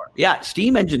 engine cars. Yeah,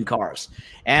 steam engine cars.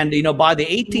 And by the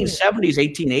 1870s,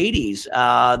 1880s,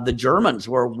 the Germans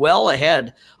were well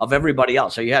ahead of everybody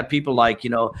else. So you had people like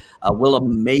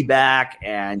Willem Maybach,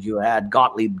 and you had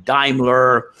Gottlieb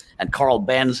Daimler and Carl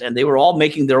Benz, and they were all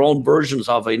making their own versions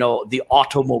of the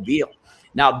automobile.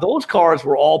 Now those cars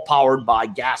were all powered by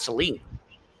gasoline.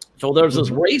 So there's this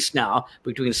race now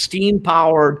between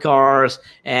steam-powered cars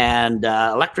and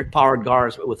electric-powered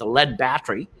cars with a lead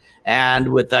battery and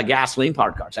with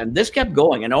gasoline-powered cars. And this kept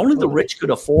going, and only the rich could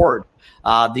afford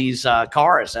these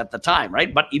cars at the time,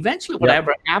 right? But eventually,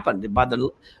 whatever happened, by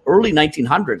the early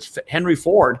 1900s, Henry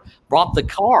Ford brought the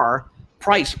car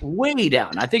price way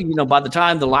down. I think, by the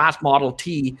time the last Model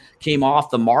T came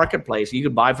off the marketplace, you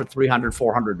could buy for $300,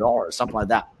 $400, something like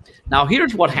that. Now,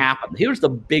 here's what happened. Here's the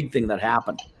big thing that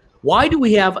happened. Why don't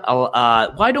we have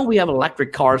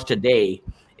electric cars today?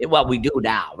 Well, we do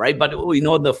now, right? But in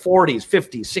the 40s,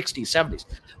 50s, 60s, 70s,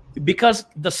 because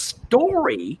the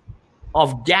story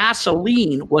of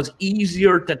gasoline was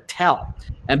easier to tell,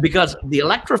 and because the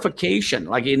electrification,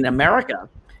 like in America,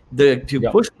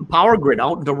 push the power grid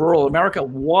out into rural America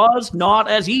was not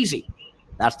as easy.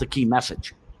 That's the key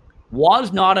message.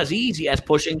 Was not as easy as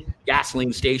pushing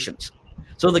gasoline stations.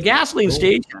 So the gasoline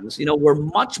stations, were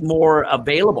much more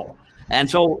available. And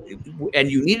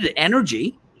you needed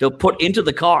energy to put into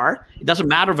the car. It doesn't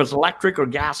matter if it's electric or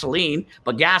gasoline,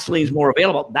 but gasoline is more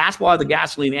available. That's why the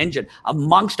gasoline engine,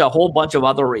 amongst a whole bunch of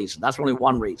other reasons. That's only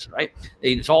one reason, right?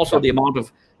 It's also the amount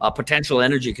of potential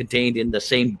energy contained in the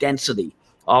same density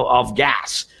of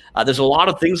gas. There's a lot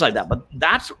of things like that, but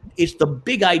it's the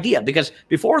big idea, because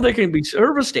before there can be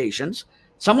service stations,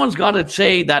 someone's got to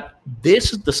say that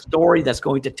this is the story that's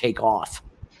going to take off.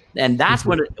 And that's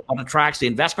what attracts the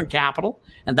investment capital.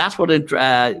 And that's what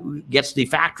gets the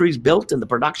factories built and the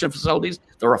production facilities,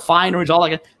 the refineries, all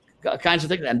that kinds of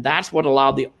things. And that's what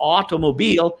allowed the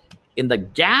automobile in the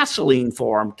gasoline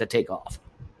form to take off.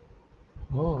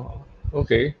 Oh,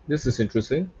 Okay, this is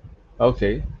interesting.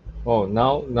 Okay. Oh,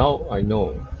 now I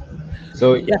know.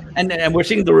 So Yeah, and we're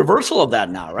seeing the reversal of that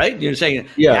now, right? You're saying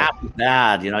yeah. gas is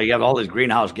bad. You have all these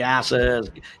greenhouse gases,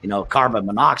 carbon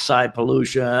monoxide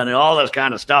pollution, and all this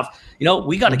kind of stuff.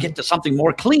 We got to Mhm. get to something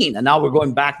more clean, and now we're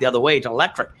going back the other way to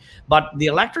electric. But the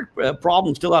electric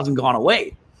problem still hasn't gone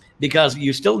away because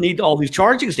you still need all these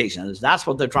charging stations. That's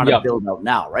what they're trying to Yeah. build out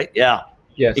now, right? Yeah,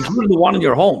 Yes. including the one in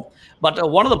your home.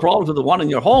 But one of the problems with the one in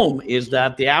your home is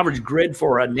that the average grid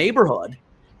for a neighborhood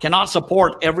cannot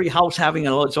support every house having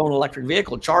its own electric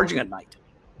vehicle charging at night.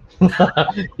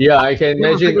 Yeah, I can You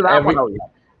ever imagine figure that one every. out yet?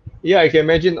 Yeah, I can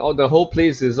imagine all the whole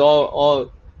place is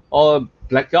all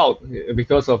blacked out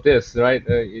because of this, right?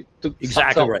 It sucks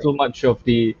Exactly out right. so much of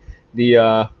the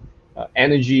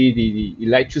energy, the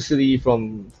electricity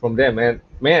from them. And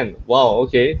man, wow.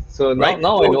 Okay, so now Right.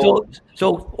 now I So, know. so,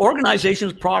 so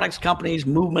organizations, products, companies,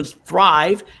 movements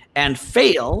thrive and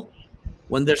fail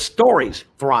when their stories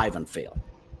thrive and fail.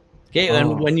 Okay,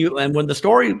 and Oh, when the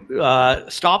story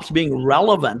stops being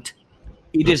relevant,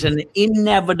 it is an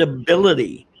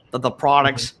inevitability that the mhm.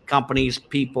 products, companies,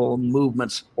 people,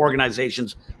 movements,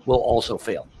 organizations will also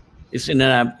fail. It's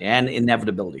an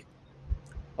inevitability.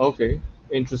 Okay,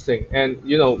 interesting. And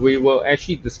we were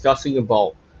actually discussing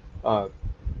about uh,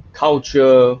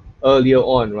 culture earlier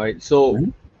on, right? So,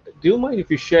 Mhm. do you mind if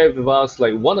you share with us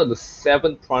like what are the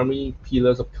seven primary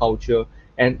pillars of culture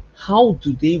and how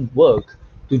do they work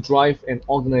to drive an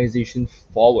organization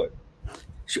forward?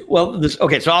 Well,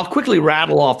 okay. So I'll quickly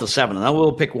rattle off the seven, and then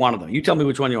we'll pick one of them. You tell me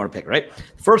which one you want to pick. Right.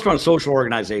 First one is social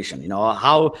organization.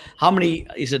 How many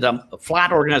is it a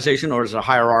flat organization or is it a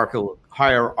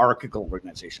hierarchical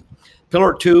organization?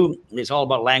 Pillar two is all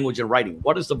about language and writing.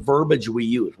 What is the verbiage we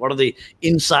use? What are the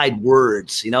inside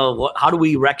words? How do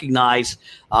we recognize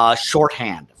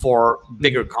shorthand for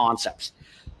bigger concepts?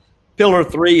 Pillar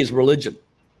three is religion.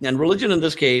 And religion in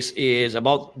this case is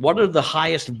about what are the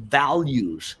highest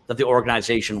values that the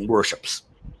organization worships.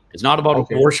 It's not about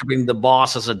Okay. worshiping the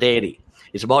boss as a deity.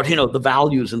 It's about the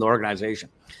values in the organization.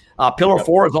 Pillar Yep.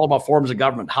 four is all about forms of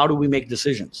government. How do we make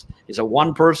decisions? Is it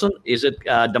one person? Is it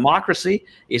democracy?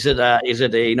 Is it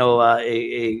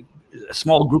a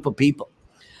small group of people?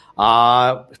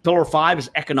 Pillar five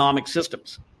is economic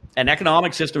systems, and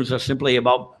economic systems are simply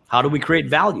about how do we create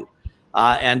value,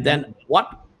 and then Mhm. what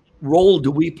role do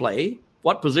we play?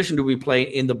 What position do we play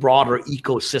in the broader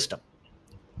ecosystem?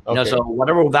 So Okay.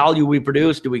 whatever value we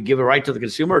produce, do we give it right to the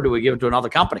consumer, or do we give it to another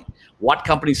company? What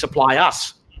companies supply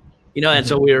us? And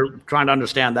so Mhm. we're trying to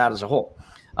understand that as a whole.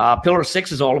 Pillar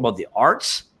six is all about the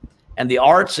arts. And the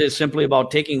arts is simply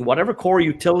about taking whatever core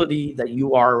utility that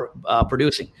you are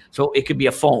producing. So it could be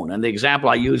a phone. And the example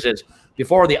I use is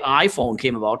before the iPhone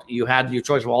came about, you had your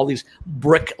choice of all these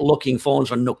brick looking phones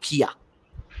from Nokia.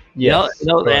 Yes,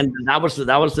 correct. And that was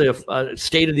the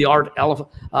state of the art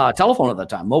telephone at that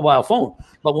time, mobile phone.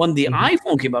 But when the Mhm.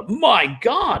 iPhone came out, my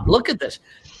God, look at this!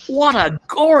 What a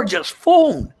gorgeous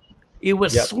phone! It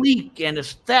was Yep. sleek and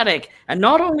aesthetic, and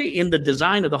not only in the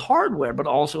design of the hardware, but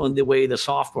also in the way the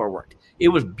software worked. It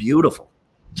was beautiful.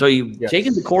 So you've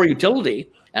taken the Yes. core utility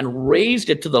and raised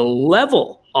it to the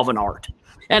level of an art.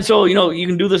 And so you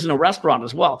can do this in a restaurant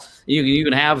as well. You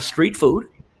can have street food,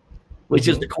 which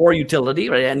is Mhm. the core utility,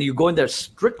 right? And you go in there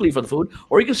strictly for the food,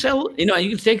 or you can sell, you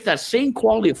can take that same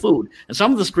quality of food, and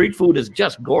some of the street food is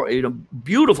just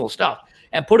beautiful stuff,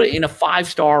 and put it in a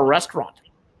 5-star restaurant.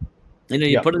 You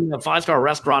Yep. put it in a 5-star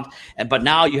restaurant, but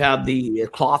now you have the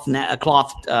cloth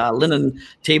linen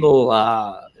table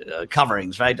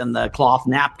coverings, right, and the cloth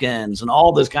napkins and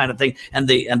all this kind of thing, and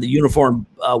the uniform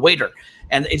waiter.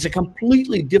 And it's a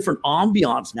completely different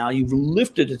ambiance now. You've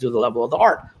lifted it to the level of the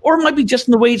art, or it might be just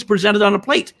in the way it's presented on a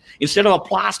plate. Instead of a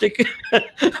plastic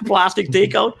plastic Mhm.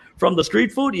 takeout from the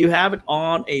street food, you have it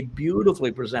on a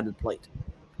beautifully presented plate.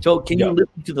 So can you Yep.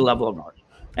 lift it to the level of art?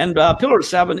 And pillar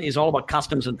seven is all about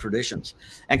customs and traditions.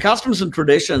 And customs and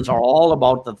traditions are all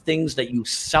about the things that you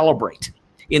celebrate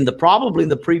probably in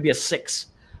the previous six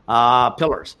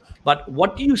pillars. But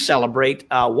what do you celebrate?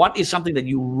 What is something that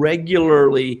you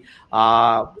regularly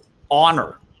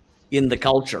honor in the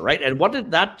culture, right? And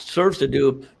that serves to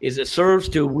do is it serves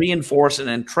to reinforce and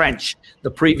entrench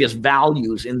the previous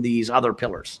values in these other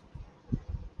pillars.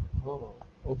 Oh,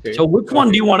 okay. So which one do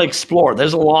Okay. you want to explore?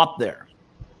 There's a lot there.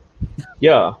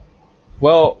 Yeah.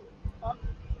 Well,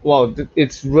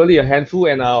 it's really a handful,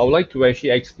 and I would like to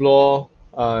actually explore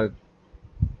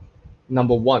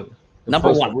number one, the Number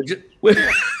first one, one. would you?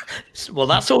 Well,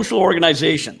 that's social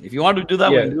organization. If you want to do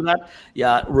that, we Yeah. can do that.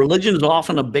 Yeah, religion is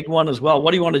often a big one as well.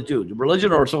 What do you want to do?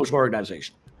 Religion or social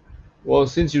organization? Well,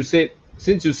 since you said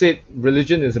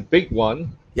religion is a big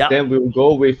one, Yeah. then we'll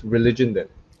go with religion then.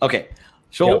 Okay.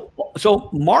 Yep. So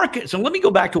let me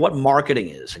go back to what marketing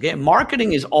is. Okay.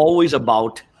 Marketing is always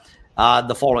about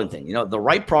the following thing, the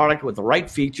right product with the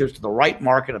right features to the right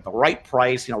market at the right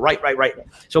price, right.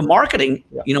 So marketing,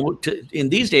 Yeah. In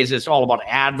these days, it's all about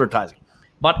advertising.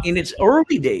 But in its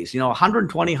early days,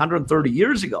 120, 130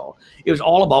 years ago, it was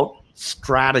all about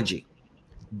strategy,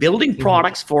 building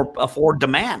products for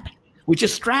demand, which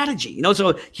is strategy.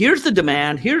 So here's the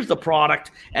demand, here's the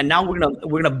product, and now we're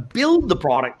gonna build the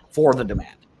product for the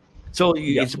demand. So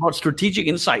Yeah. it's about strategic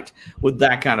insight with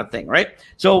that kind of thing, right?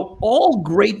 So all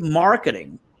great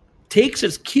marketing takes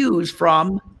its cues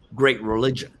from great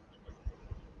religion.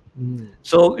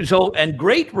 And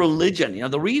great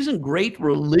religion, the reason great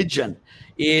religion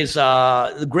is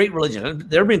the great religion.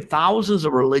 There have been thousands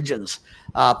of religions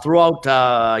throughout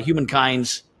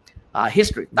humankind's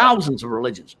history. Thousands of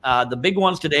religions. The big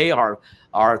ones today are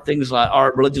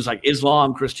religions like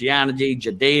Islam, Christianity,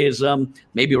 Judaism,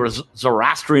 maybe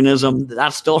Zoroastrianism.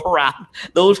 That's still around.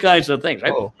 Those kinds of things,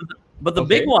 right? Oh, But the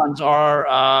big ones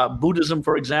are Buddhism,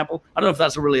 for example. I don't know if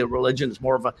that's really a religion; it's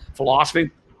more of a philosophy,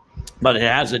 but it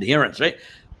has adherents, right?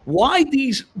 Why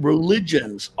these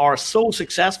religions are so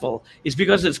successful is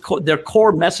because their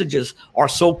core messages are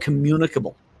so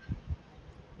communicable.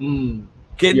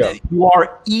 Okay, Yeah. you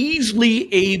are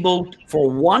easily able for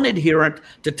one adherent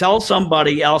to tell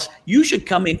somebody else, you should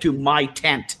come into my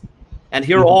tent and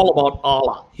hear all about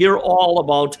Allah, hear all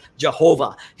about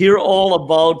Jehovah, hear all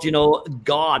about,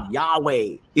 God,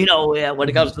 Yahweh, when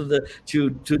it comes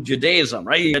to Judaism,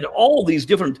 right? You had all these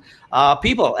different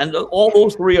people, and all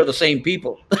those three are the same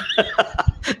people.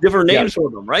 Different names for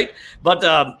them, right? But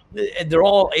they're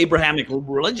all Abrahamic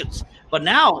religions. But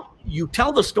now you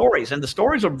tell the stories, and the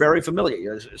stories are very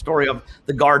familiar. The story of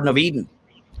the Garden of Eden.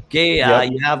 Okay,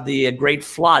 you have the Great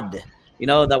Flood,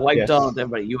 that wiped out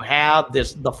everybody. You have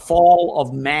the fall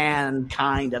of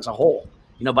mankind as a whole,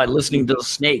 by listening to the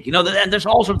snake, and there's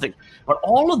all sorts of things. But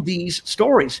all of these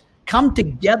stories come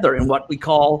together in what we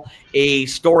call a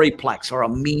storyplex or a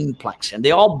memeplex, and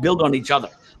they all build on each other.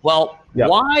 Well,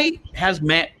 why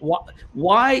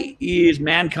is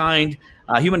mankind,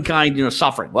 humankind,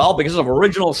 suffering? Well, because of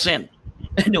original sin.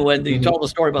 When you tell the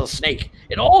story about the snake,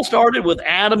 it all started with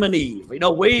Adam and Eve,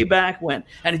 way back when.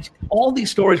 And all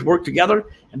these stories work together.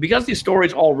 And because these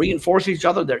stories all reinforce each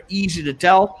other, they're easy to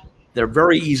tell. They're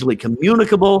very easily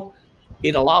communicable.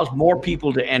 It allows more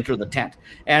people to enter the tent.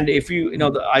 And if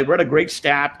I read a great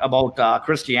stat about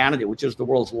Christianity, which is the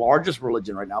world's largest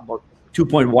religion right now, about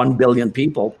 2.1 billion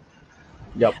people.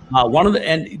 Yep.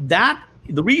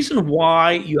 The reason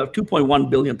why you have 2.1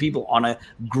 billion people on a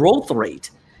growth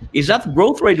rate is that the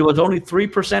growth rate was only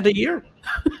 3% a year.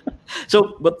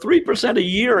 But 3% a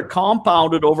year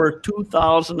compounded over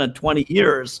 2,020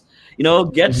 years,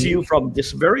 gets you from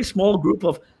this very small group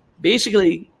of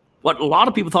basically what a lot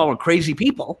of people thought were crazy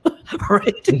people,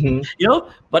 right?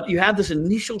 But you have this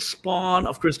initial spawn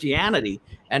of Christianity,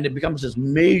 and it becomes this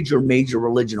major, major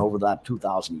religion over that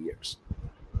 2,000 years.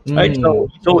 Right. So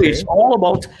it's all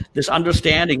about this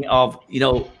understanding of,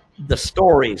 the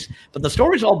stories, but the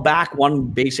stories all back one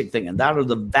basic thing, and that are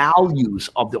the values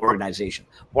of the organization.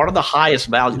 What are the highest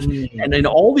values? And in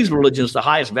all these religions, the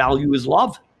highest value is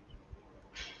love.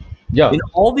 Yeah. In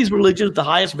all these religions, the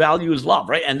highest value is love,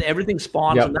 right? And everything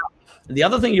spawns from that. And the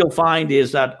other thing you'll find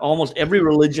is that almost every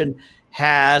religion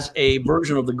has a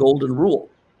version of the golden rule: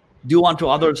 do unto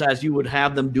others as you would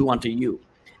have them do unto you.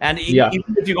 And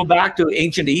even if you go back to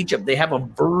ancient Egypt, they have a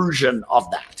version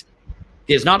of that.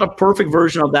 It's not a perfect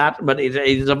version of that, but it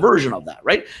is a version of that,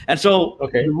 right? And so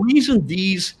the reason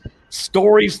these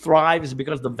stories thrive is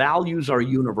because the values are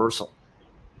universal.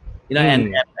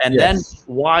 And then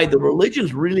why the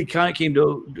religions really kind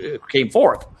of came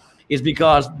forth is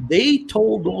because they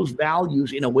told those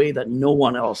values in a way that no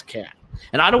one else can.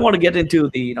 And I don't want to get into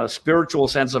the spiritual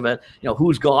sense of it,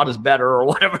 whose God is better or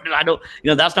whatever. I don't,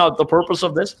 that's not the purpose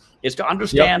of this. Is to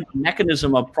understand the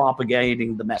mechanism of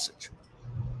propagating the message.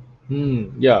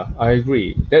 Yeah, I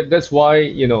agree. That's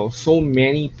why, so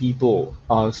many people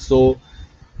are so,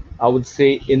 I would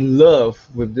say, in love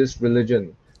with this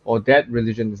religion or that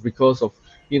religion, is because of,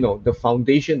 the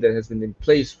foundation that has been in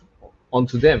place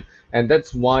onto them. And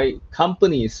that's why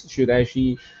companies should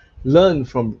actually learn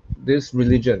from this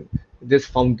religion, this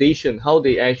foundation, how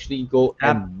they actually go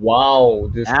and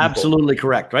wow this Absolutely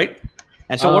correct, right?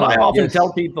 And so what I often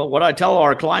tell people, what I tell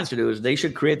our clients to do is they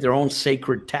should create their own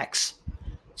sacred texts.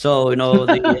 So, and I'm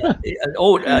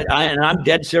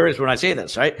dead serious when I say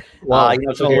this, right? Wow.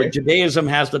 Judaism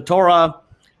has the Torah,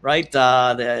 right?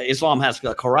 Islam has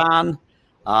the Quran.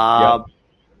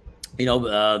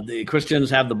 The Christians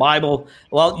have the Bible.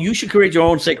 Well, you should create your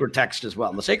own sacred text as well.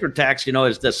 And the sacred text,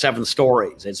 is the 7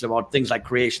 stories. It's about things like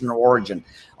creation and origin,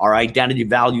 our identity,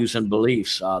 values, and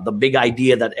beliefs. The big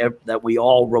idea that we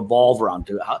all revolve around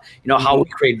to, how we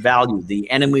create value, the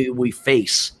enemy we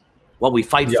face, what we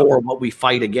fight for, what we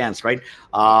fight against, right?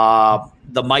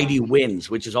 The mighty winds,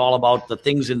 which is all about the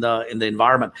things in the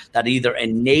environment that either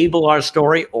enable our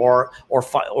story or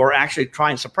actually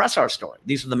try and suppress our story.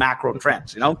 These are the macro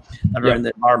trends, that are in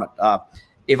the environment.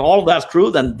 If all of that's true,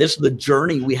 then this is the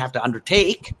journey we have to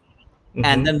undertake. Mm-hmm.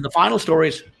 And then the final story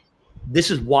is,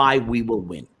 this is why we will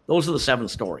win. Those are the 7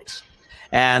 stories.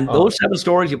 And those 7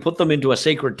 stories, you put them into a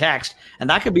sacred text, and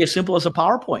that could be as simple as a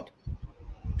PowerPoint.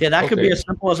 Yeah, that could be as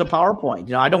simple as a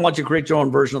PowerPoint. I don't want you to create your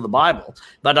own version of the Bible,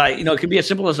 but it could be as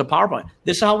simple as a PowerPoint.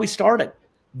 This is how we started.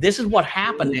 This is what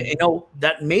happened,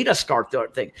 that made us start the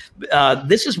thing.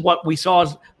 This is what we saw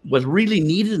was really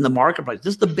needed in the marketplace.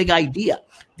 This is the big idea.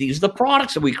 These are the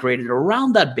products that we created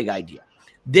around that big idea.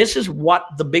 This is what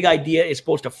the big idea is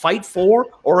supposed to fight for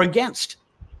or against.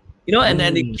 And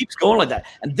it keeps going like that.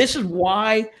 And this is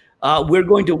why we're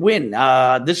going to win.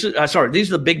 These are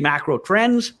the big macro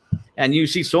trends. And you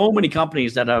see so many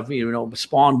companies that have,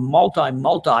 spawned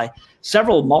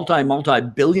several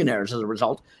multi-billionaires as a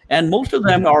result. And most of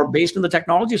them are based in the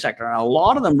technology sector. And a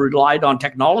lot of them relied on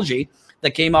technology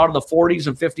that came out of the 40s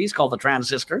and 50s called the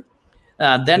transistor.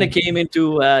 Then it came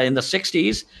into in the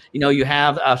 60s. You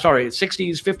have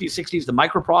 60s, 50s, 60s, the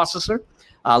microprocessor.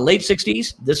 Late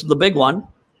 60s, this is the big one,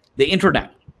 the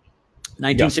internet.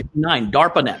 1969,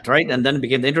 DARPANET, right? And then it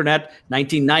became the internet.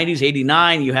 1990s,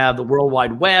 89, you have the World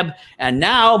Wide Web. And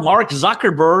now Mark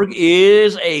Zuckerberg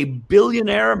is a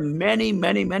billionaire many,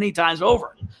 many, many times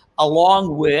over,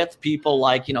 along with people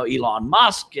like, Elon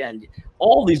Musk and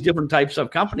all these different types of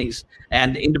companies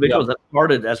and individuals that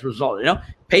started as a result.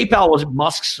 PayPal was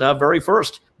Musk's very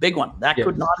first big one. That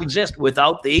could not exist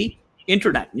without the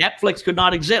internet. Netflix could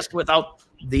not exist without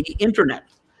the internet.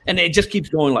 And it just keeps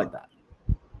going like that.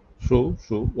 True.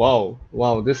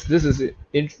 Wow. This is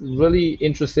really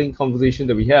interesting conversation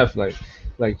that we have.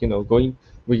 Going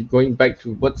back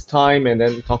to what's time and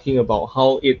then talking about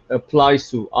how it applies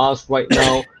to us right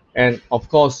now. And of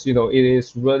course, it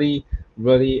is really,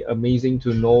 really amazing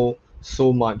to know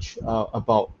so much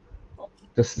about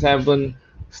the 7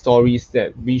 stories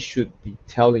that we should be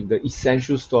telling, the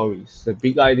essential stories, the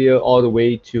big idea, all the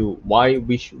way to why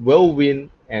we will win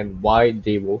and why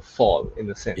they will fall, in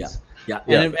a sense.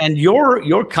 And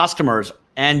your customers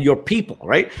and your people,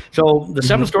 right? So the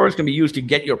 7 stories can be used to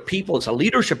get your people. It's a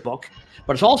leadership book,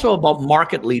 but it's also about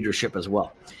market leadership as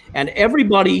well. And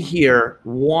everybody here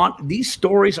these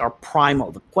stories are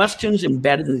primal. The questions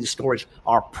embedded in these stories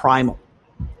are primal.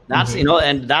 That's,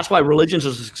 and that's why religions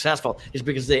are successful, is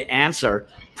because they answer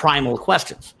primal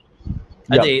questions.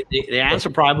 They answer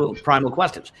primal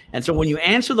questions. And so when you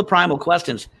answer the primal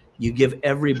questions, you give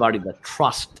everybody the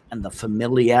trust and the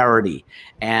familiarity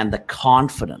and the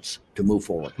confidence to move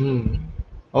forward.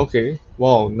 Okay.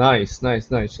 Wow. Nice.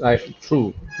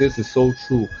 True. This is so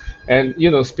true. And,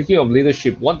 speaking of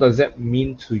leadership, what does that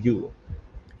mean to you?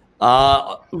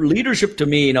 Leadership to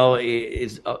me,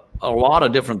 is a lot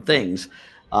of different things.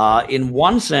 In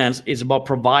one sense, it's about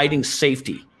providing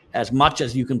safety as much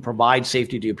as you can provide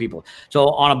safety to your people. So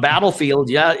on a battlefield,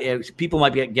 people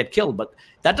might get killed, but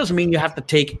that doesn't mean you have to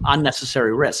take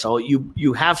unnecessary risks. So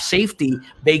you have safety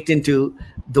baked into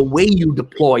the way you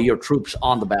deploy your troops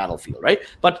on the battlefield, right?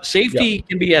 But safety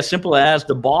can be as simple as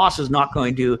the boss is not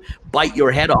going to bite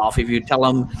your head off if you tell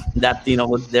them that,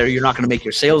 you're not going to make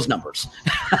your sales numbers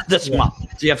this month.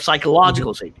 So you have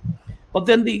psychological safety. But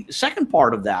then the second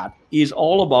part of that is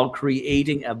all about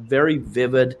creating a very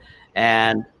vivid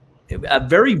and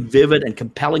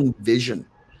compelling vision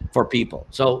for people.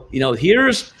 So,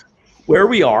 here's where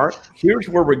we are, here's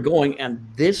where we're going, and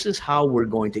this is how we're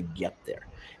going to get there.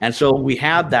 And so we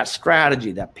have that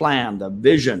strategy, that plan, the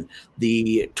vision,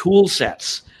 the tool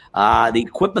sets, the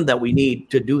equipment that we need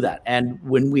to do that. And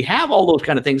when we have all those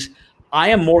kind of things, I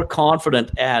am more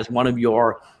confident as one of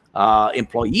your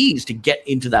employees to get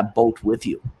into that boat with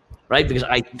you, right? Because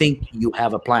I think you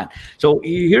have a plan. So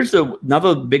here's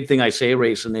another big thing I say,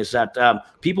 Rayson, is that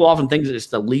people often think it's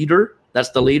the leader that's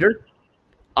the leader.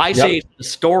 I say it's the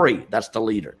story that's the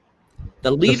leader.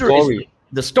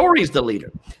 The story is the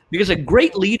leader. Because a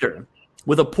great leader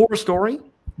with a poor story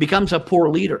becomes a poor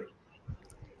leader.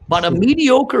 But a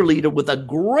mediocre leader with a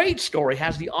great story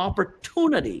has the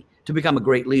opportunity to become a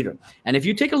great leader. And if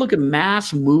you take a look at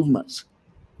mass movements,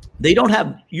 they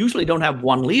usually don't have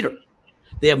one leader.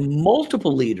 They have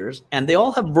multiple leaders, and they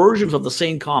all have versions of the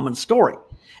same common story.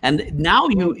 And now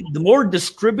the more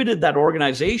distributed that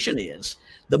organization is,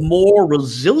 the more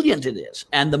resilient it is,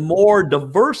 and the more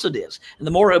diverse it is, and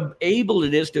the more able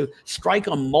it is to strike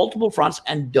on multiple fronts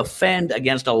and defend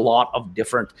against a lot of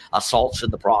different assaults in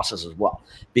the process as well.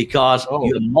 Because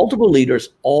you have multiple leaders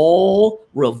all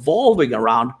revolving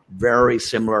around very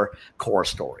similar core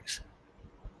stories.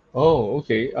 Oh,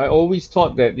 okay. I always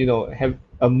thought that, have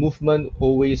a movement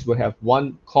always will have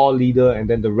one core leader and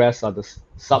then the rest are the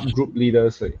subgroup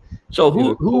leaders. So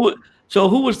who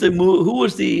was the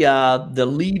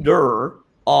leader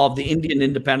of the Indian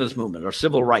independence movement or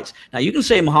civil rights? Now you can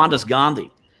say Mohandas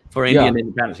Gandhi for Indian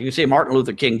independence. You can say Martin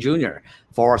Luther King Jr.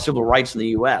 for civil rights in the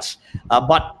U.S.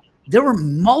 But there were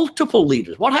multiple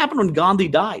leaders. What happened when Gandhi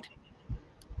died?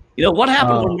 What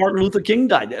happened when Martin Luther King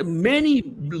died? Many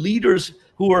leaders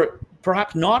who were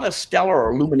perhaps not as stellar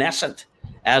or luminescent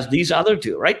as these other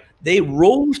two, right? They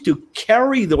rose to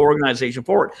carry the organization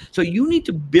forward. So you need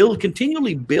to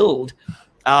continually build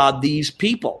these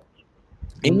people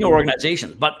in your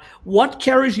organization. But what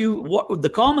carries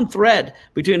the common thread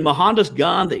between Mohandas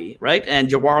Gandhi, right, and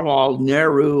Jawaharlal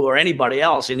Nehru or anybody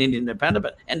else in Indian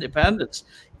independence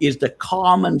is the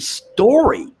common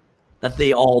story that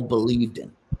they all believed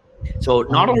in. So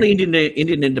not only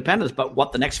Indian independence, but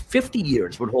what the next 50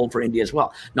 years would hold for India as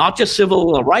well. Not just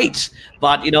civil rights,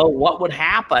 but what would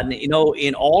happen, in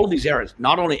all of these areas.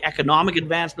 Not only economic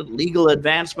advancement, legal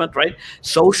advancement, right,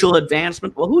 social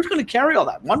advancement. Well, who's going to carry all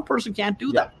that? One person can't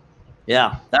do that.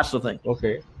 Yeah, that's the thing.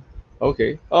 Okay.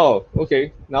 Oh,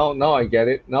 okay. Now I get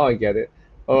it.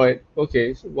 All right.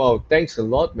 Okay. So, wow. Thanks a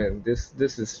lot, man. This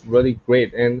is really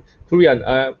great. And Kurian,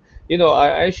 I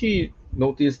actually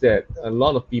notice that a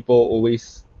lot of people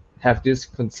always have this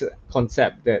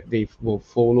concept that they will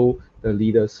follow the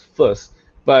leaders first.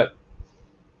 But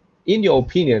in your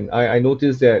opinion, I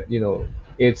noticed that,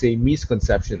 it's a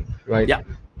misconception, right? Yeah.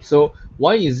 So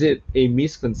why is it a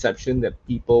misconception that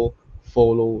people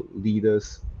follow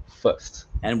leaders first?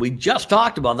 And we just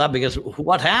talked about that because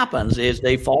what happens is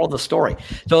they follow the story.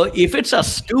 So if it's a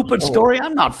stupid story,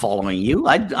 I'm not following you.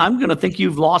 I'm going to think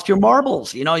you've lost your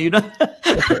marbles.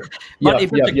 But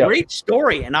if it's a great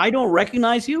story and I don't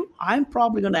recognize you, I'm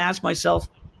probably going to ask myself,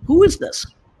 who is this?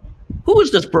 Who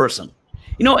is this person?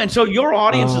 And so your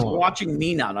audience is watching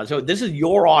me now. So this is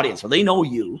your audience. So they know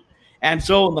you. And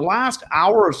so in the last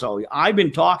hour or so, I've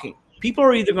been talking. People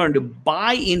are either going to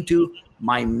buy into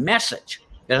my message.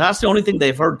 That's the only thing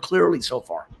they've heard clearly so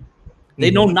far.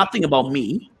 They know nothing about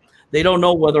me. They don't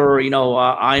know whether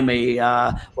I'm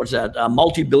a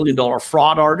multi-billion-dollar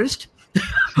fraud artist,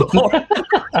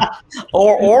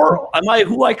 or am I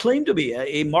who I claim to be,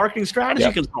 a marketing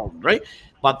strategy consultant, right?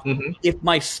 But if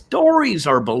my stories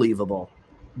are believable,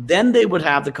 then they would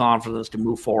have the confidence to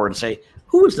move forward and say,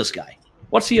 "Who is this guy?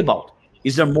 What's he about?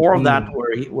 Is there more of that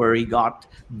where he got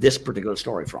this particular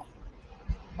story from?"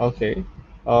 Okay.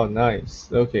 Oh, nice.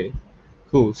 Okay,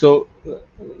 cool. So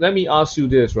let me ask you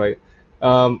this, right?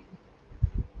 How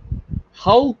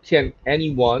can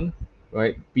anyone,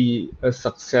 right, be a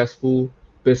successful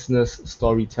business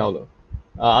storyteller,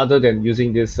 other than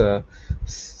using this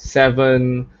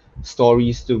 7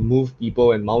 stories to move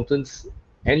people and mountains?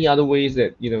 Any other ways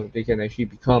that they can actually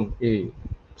become a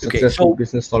successful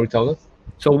business storyteller?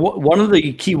 So one of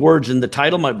the key words in the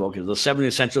title of my book is the 7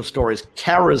 essential stories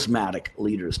charismatic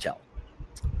leaders tell.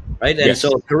 Right. And so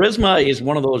charisma is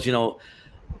one of those,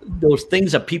 those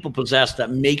things that people possess that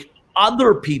make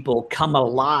other people come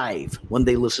alive when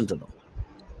they listen to them.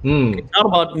 It's not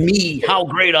about me, how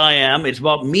great I am. It's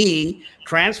about me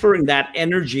transferring that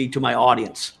energy to my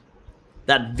audience,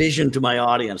 that vision to my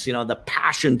audience, the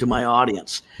passion to my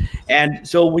audience. And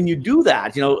so when you do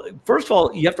that, first of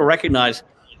all, you have to recognize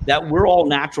that we're all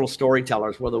natural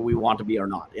storytellers, whether we want to be or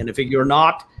not. And if you're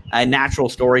not a natural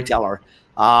storyteller,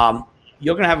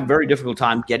 you're going to have a very difficult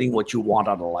time getting what you want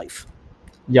out of life.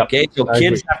 Yeah. Okay. So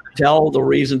kids have to tell the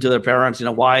reason to their parents,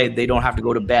 why they don't have to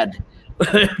go to bed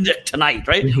tonight,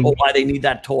 right? Or why they need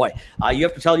that toy. You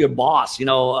have to tell your boss,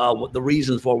 the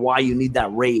reasons for why you need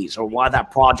that raise or why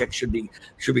that project should be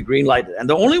green lighted. And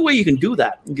the only way you can do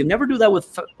that, you can never do that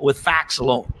with facts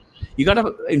alone. You got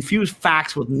to infuse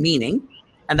facts with meaning.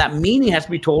 And that meaning has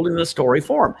to be told in a story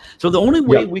form. So the only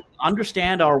way we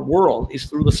understand our world is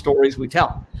through the stories we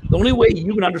tell. The only way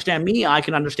you can understand me, I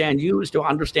can understand you, is to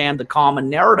understand the common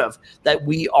narrative that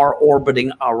we are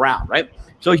orbiting around, right?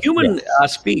 So human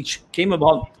speech came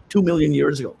about 2 million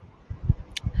years ago.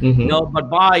 But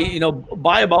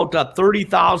by about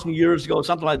 30,000 years ago,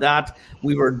 something like that,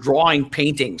 we were drawing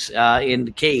paintings in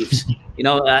the caves,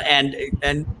 and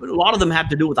a lot of them had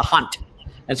to do with a hunt.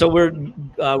 And so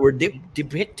we're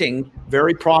depicting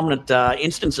very prominent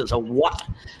instances of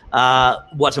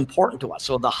what's important to us.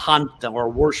 So the hunt, or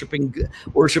worshiping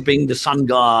the sun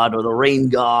god or the rain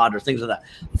god or things like that.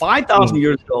 5,000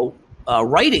 years ago,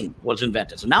 writing was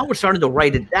invented. So now we're starting to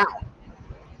write it down.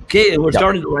 Okay, and we're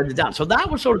starting to write it down. So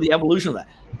that was sort of the evolution of that.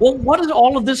 Well, what is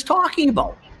all of this talking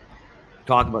about?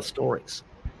 Talking about stories.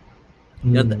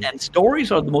 And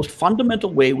stories are the most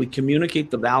fundamental way we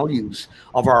communicate the values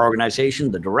of our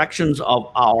organization, the directions of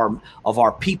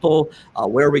our people,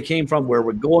 where we came from, where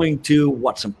we're going to,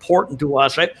 what's important to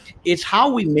us, right? It's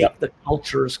how we make the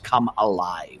cultures come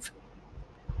alive.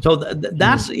 So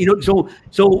that's,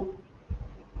 so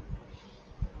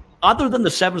other than the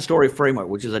 7-story framework,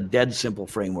 which is a dead simple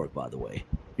framework, by the way,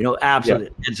 absolutely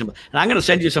dead simple. And I'm going to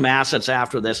send you some assets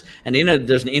after this. And in it,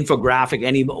 there's an infographic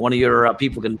any one of your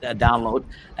people can download.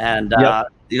 And,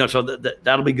 so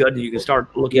that'll be good. And you can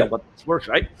start looking at what this works,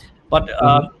 right? But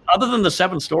other than the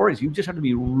 7 stories, you just have to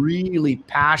be really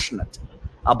passionate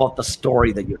about the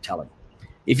story that you're telling.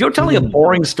 If you're telling a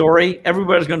boring story,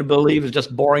 everybody's going to believe it's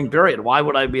just boring, period. Why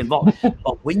would I be involved?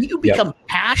 But when you become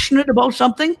passionate about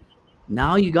something,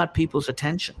 now you got people's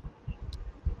attention.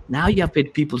 Now you have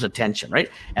people's attention, right?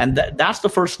 And that's the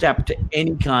first step to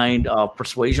any kind of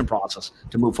persuasion process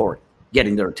to move forward,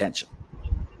 getting their attention.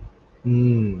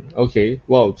 Okay.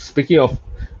 Well, speaking of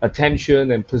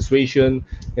attention and persuasion,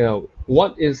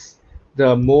 what is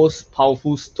the most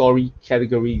powerful story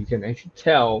category you can actually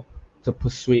tell to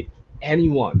persuade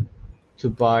anyone to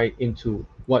buy into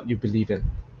what you believe in?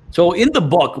 So in the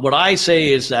book, what I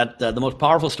say is that the most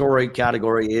powerful story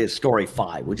category is story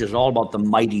 5, which is all about the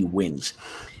mighty winds.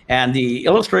 And the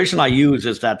illustration I use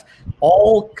is that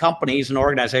all companies and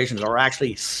organizations are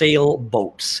actually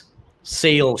sailboats,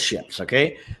 sail ships,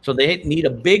 okay? So they need a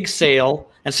big sail,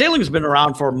 and sailing has been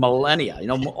around for millennia.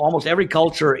 Almost every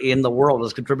culture in the world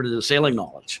has contributed to sailing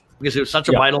knowledge because it was such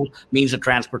a vital means of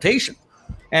transportation.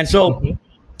 And so,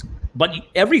 but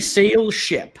every sail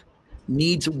ship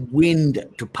needs wind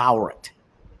to power it.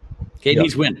 Okay, it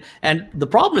needs wind. And the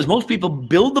problem is most people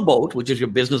build the boat, which is your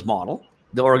business model,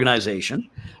 the organization,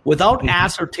 without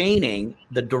ascertaining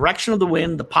the direction of the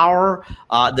wind, the power,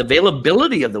 the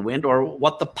availability of the wind, or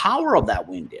what the power of that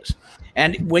wind is.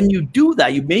 And when you do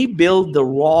that, you may build the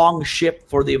wrong ship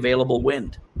for the available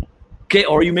wind. Okay,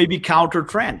 or you may be counter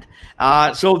trend.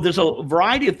 So there's a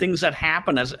variety of things that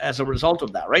happen as a result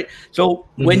of that, right? So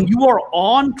when you are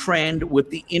on trend with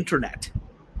the internet,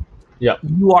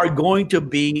 you are going to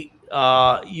be,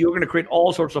 you're going to create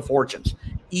all sorts of fortunes.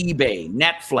 eBay,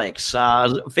 Netflix,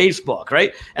 Facebook,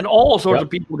 right? And all sorts of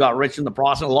people got rich in the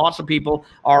process. Lots of people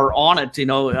are on it,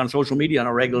 on social media on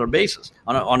a regular basis,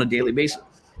 on a daily basis.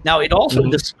 Now, it also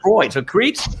destroys, so it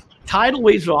creates tidal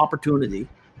waves of opportunity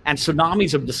and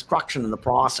tsunamis of destruction in the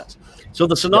process. So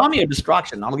the tsunami of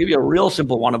destruction, I'll give you a real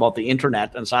simple one about the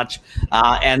internet and such,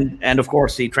 and of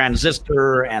course the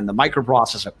transistor and the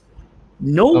microprocessor.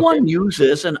 No one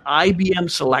uses an IBM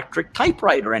Selectric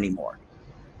typewriter anymore.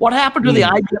 What happened to the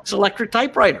IBM Selectric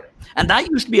typewriter? And that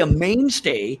used to be a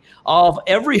mainstay of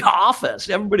every office.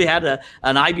 Everybody had an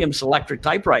IBM Selectric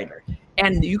typewriter.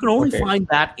 And you can only find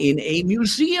that in a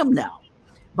museum now.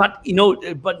 But,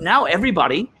 but now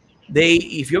everybody,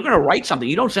 if you're going to write something,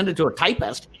 you don't send it to a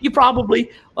typist. You probably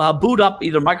boot up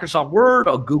either Microsoft Word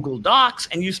or Google Docs,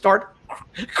 and you start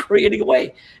creating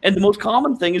away. And the most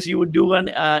common thing is you would do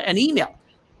an email.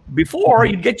 Before,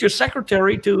 you'd get your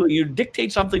secretary you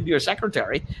dictate something to your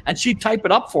secretary, and she'd type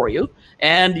it up for you,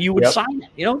 and you would sign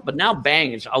it. But now,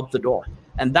 bang, it's out the door.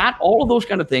 And all of those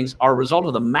kind of things are a result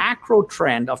of the macro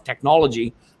trend of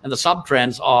technology and the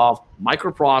sub-trends of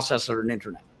microprocessor and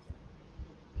internet.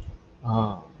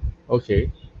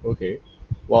 Okay.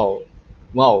 Wow.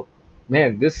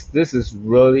 Man, this is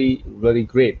really, really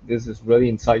great. This is really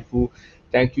insightful.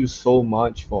 Thank you so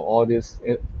much for all this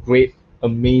great,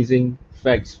 amazing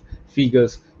facts,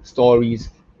 figures, stories,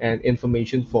 and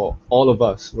information for all of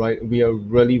us, right? We are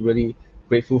really, really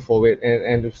grateful for it.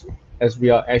 And as we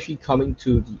are actually coming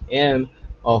to the end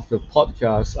of the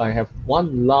podcast, I have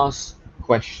one last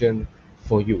question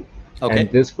for you.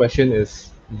 And this question is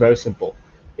very simple.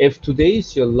 If today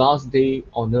is your last day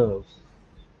on earth,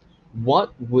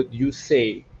 what would you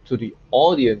say to the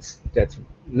audience that's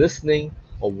listening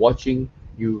or watching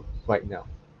you right now?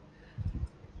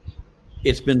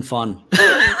 It's been fun.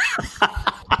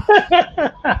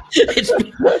 It's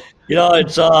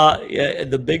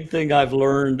the big thing I've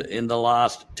learned in the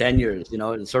last 10 years,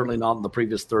 and certainly not in the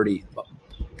previous 30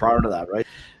 prior to that, right,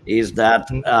 is that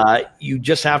you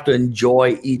just have to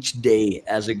enjoy each day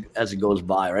as it goes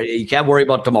by, right? You can't worry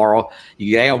about tomorrow.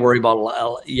 You can't worry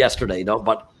about yesterday,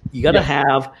 but you got to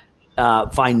have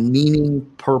find meaning,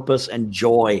 purpose, and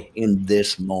joy in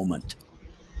this moment.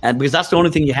 And because that's the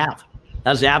only thing you have.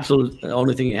 That's the absolute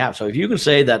only thing you have. So if you can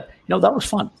say that, that was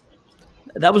fun,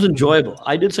 that was enjoyable,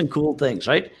 I did some cool things,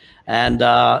 right? And,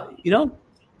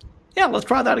 let's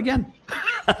try that again.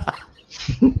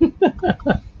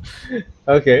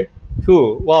 Okay,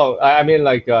 cool. Well, I mean,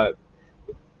 like,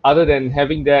 other than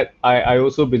having that, I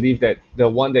also believe that the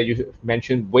one that you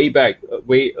mentioned way back,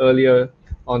 way earlier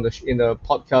on in the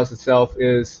podcast itself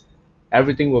is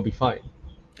everything will be fine.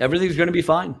 Everything's going to be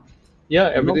fine. Yeah,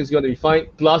 everything's gonna be fine.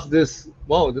 Plus this,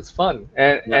 wow, that's fun.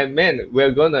 And man,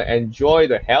 we're gonna enjoy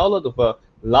the hell out of a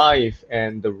life,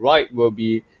 and the ride will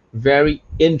be very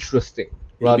interesting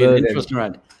It'll be an rather interesting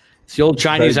than ride. It's the old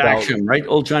Chinese very action, dull. right?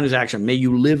 Old Chinese action. May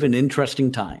you live in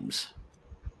interesting times.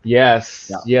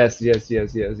 Yes, Yeah.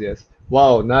 yes.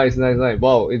 Wow, nice, nice, nice.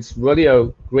 Wow, it's really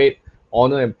a great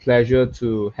honor and pleasure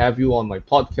to have you on my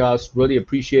podcast. Really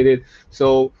appreciate it.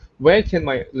 So, where can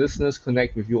my listeners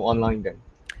connect with you online then?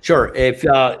 Sure. If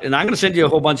and I'm going to send you a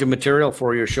whole bunch of material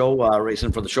for your show,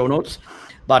 Rayson, for the show notes.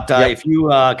 But Yep. if you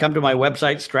come to my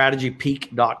website,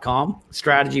 strategypeak.com,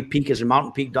 strategypeak is in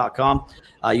mountainpeak.com,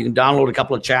 you can download a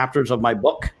couple of chapters of my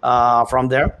book from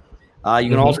there.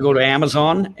 You can also go to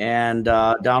Amazon and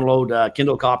download a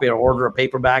Kindle copy or order a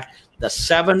paperback, The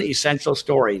 7 Essential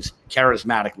Stories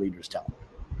Charismatic Leaders Tell.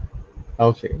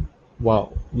 Okay.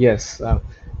 Wow. Yes.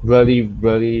 Really,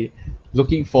 really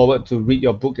looking forward to read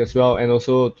your book as well, and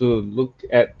also to look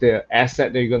at the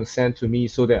asset that you're going to send to me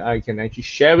so that I can actually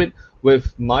share it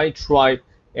with my tribe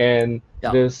and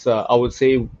Yeah. this, I would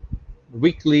say,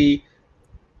 weekly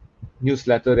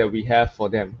newsletter that we have for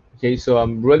them. Okay, so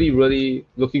I'm really, really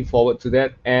looking forward to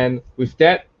that. And with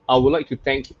that, I would like to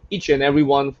thank each and every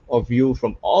one of you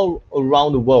from all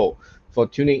around the world for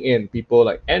tuning in. People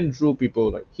like Andrew,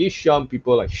 people like Hisham,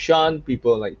 people like Sean,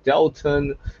 people like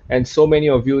Delton, and so many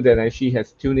of you that actually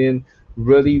has tuned in.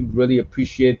 Really, really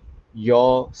appreciate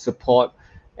your support.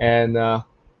 And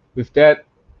with that,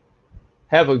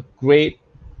 have a great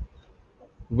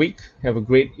week. Have a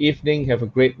great evening. Have a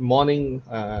great morning.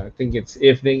 I think it's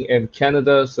evening in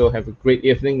Canada, so have a great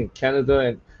evening in Canada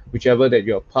and whichever that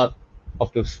you're part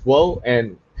of this world.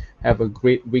 And have a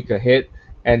great week ahead.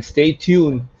 And stay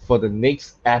tuned for the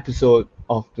next episode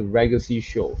of the Legacy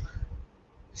Show.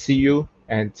 See you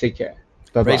and take care.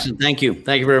 Bye bye. Rayson, thank you.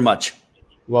 Thank you very much.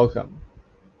 Welcome.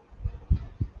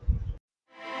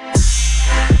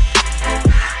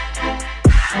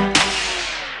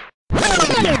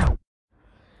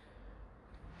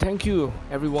 Thank you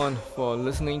everyone for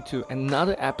listening to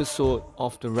another episode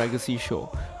of the Legacy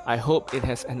Show. I hope it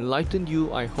has enlightened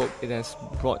you. I hope it has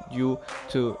brought you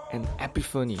to an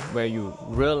epiphany where you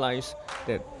realize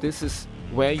that this is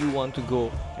where you want to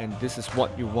go and this is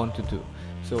what you want to do.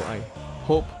 So I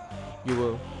hope you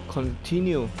will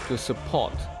continue to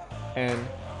support and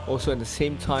also at the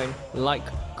same time like,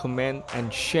 comment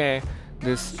and share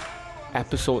this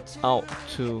episode out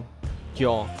to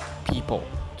your people,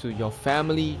 to your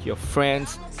family, your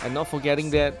friends, and not forgetting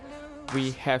that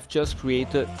we have just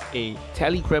created a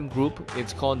Telegram group.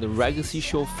 It's called the Legacy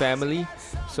Show Family,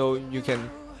 so you can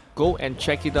go and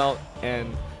check it out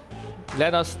and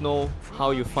let us know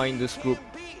how you find this group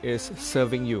is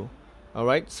serving you.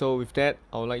 Alright, so with that,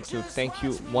 I would like to thank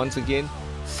you once again.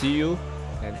 See you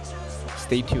and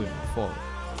stay tuned for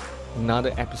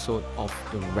another episode of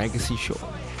the Legacy Show.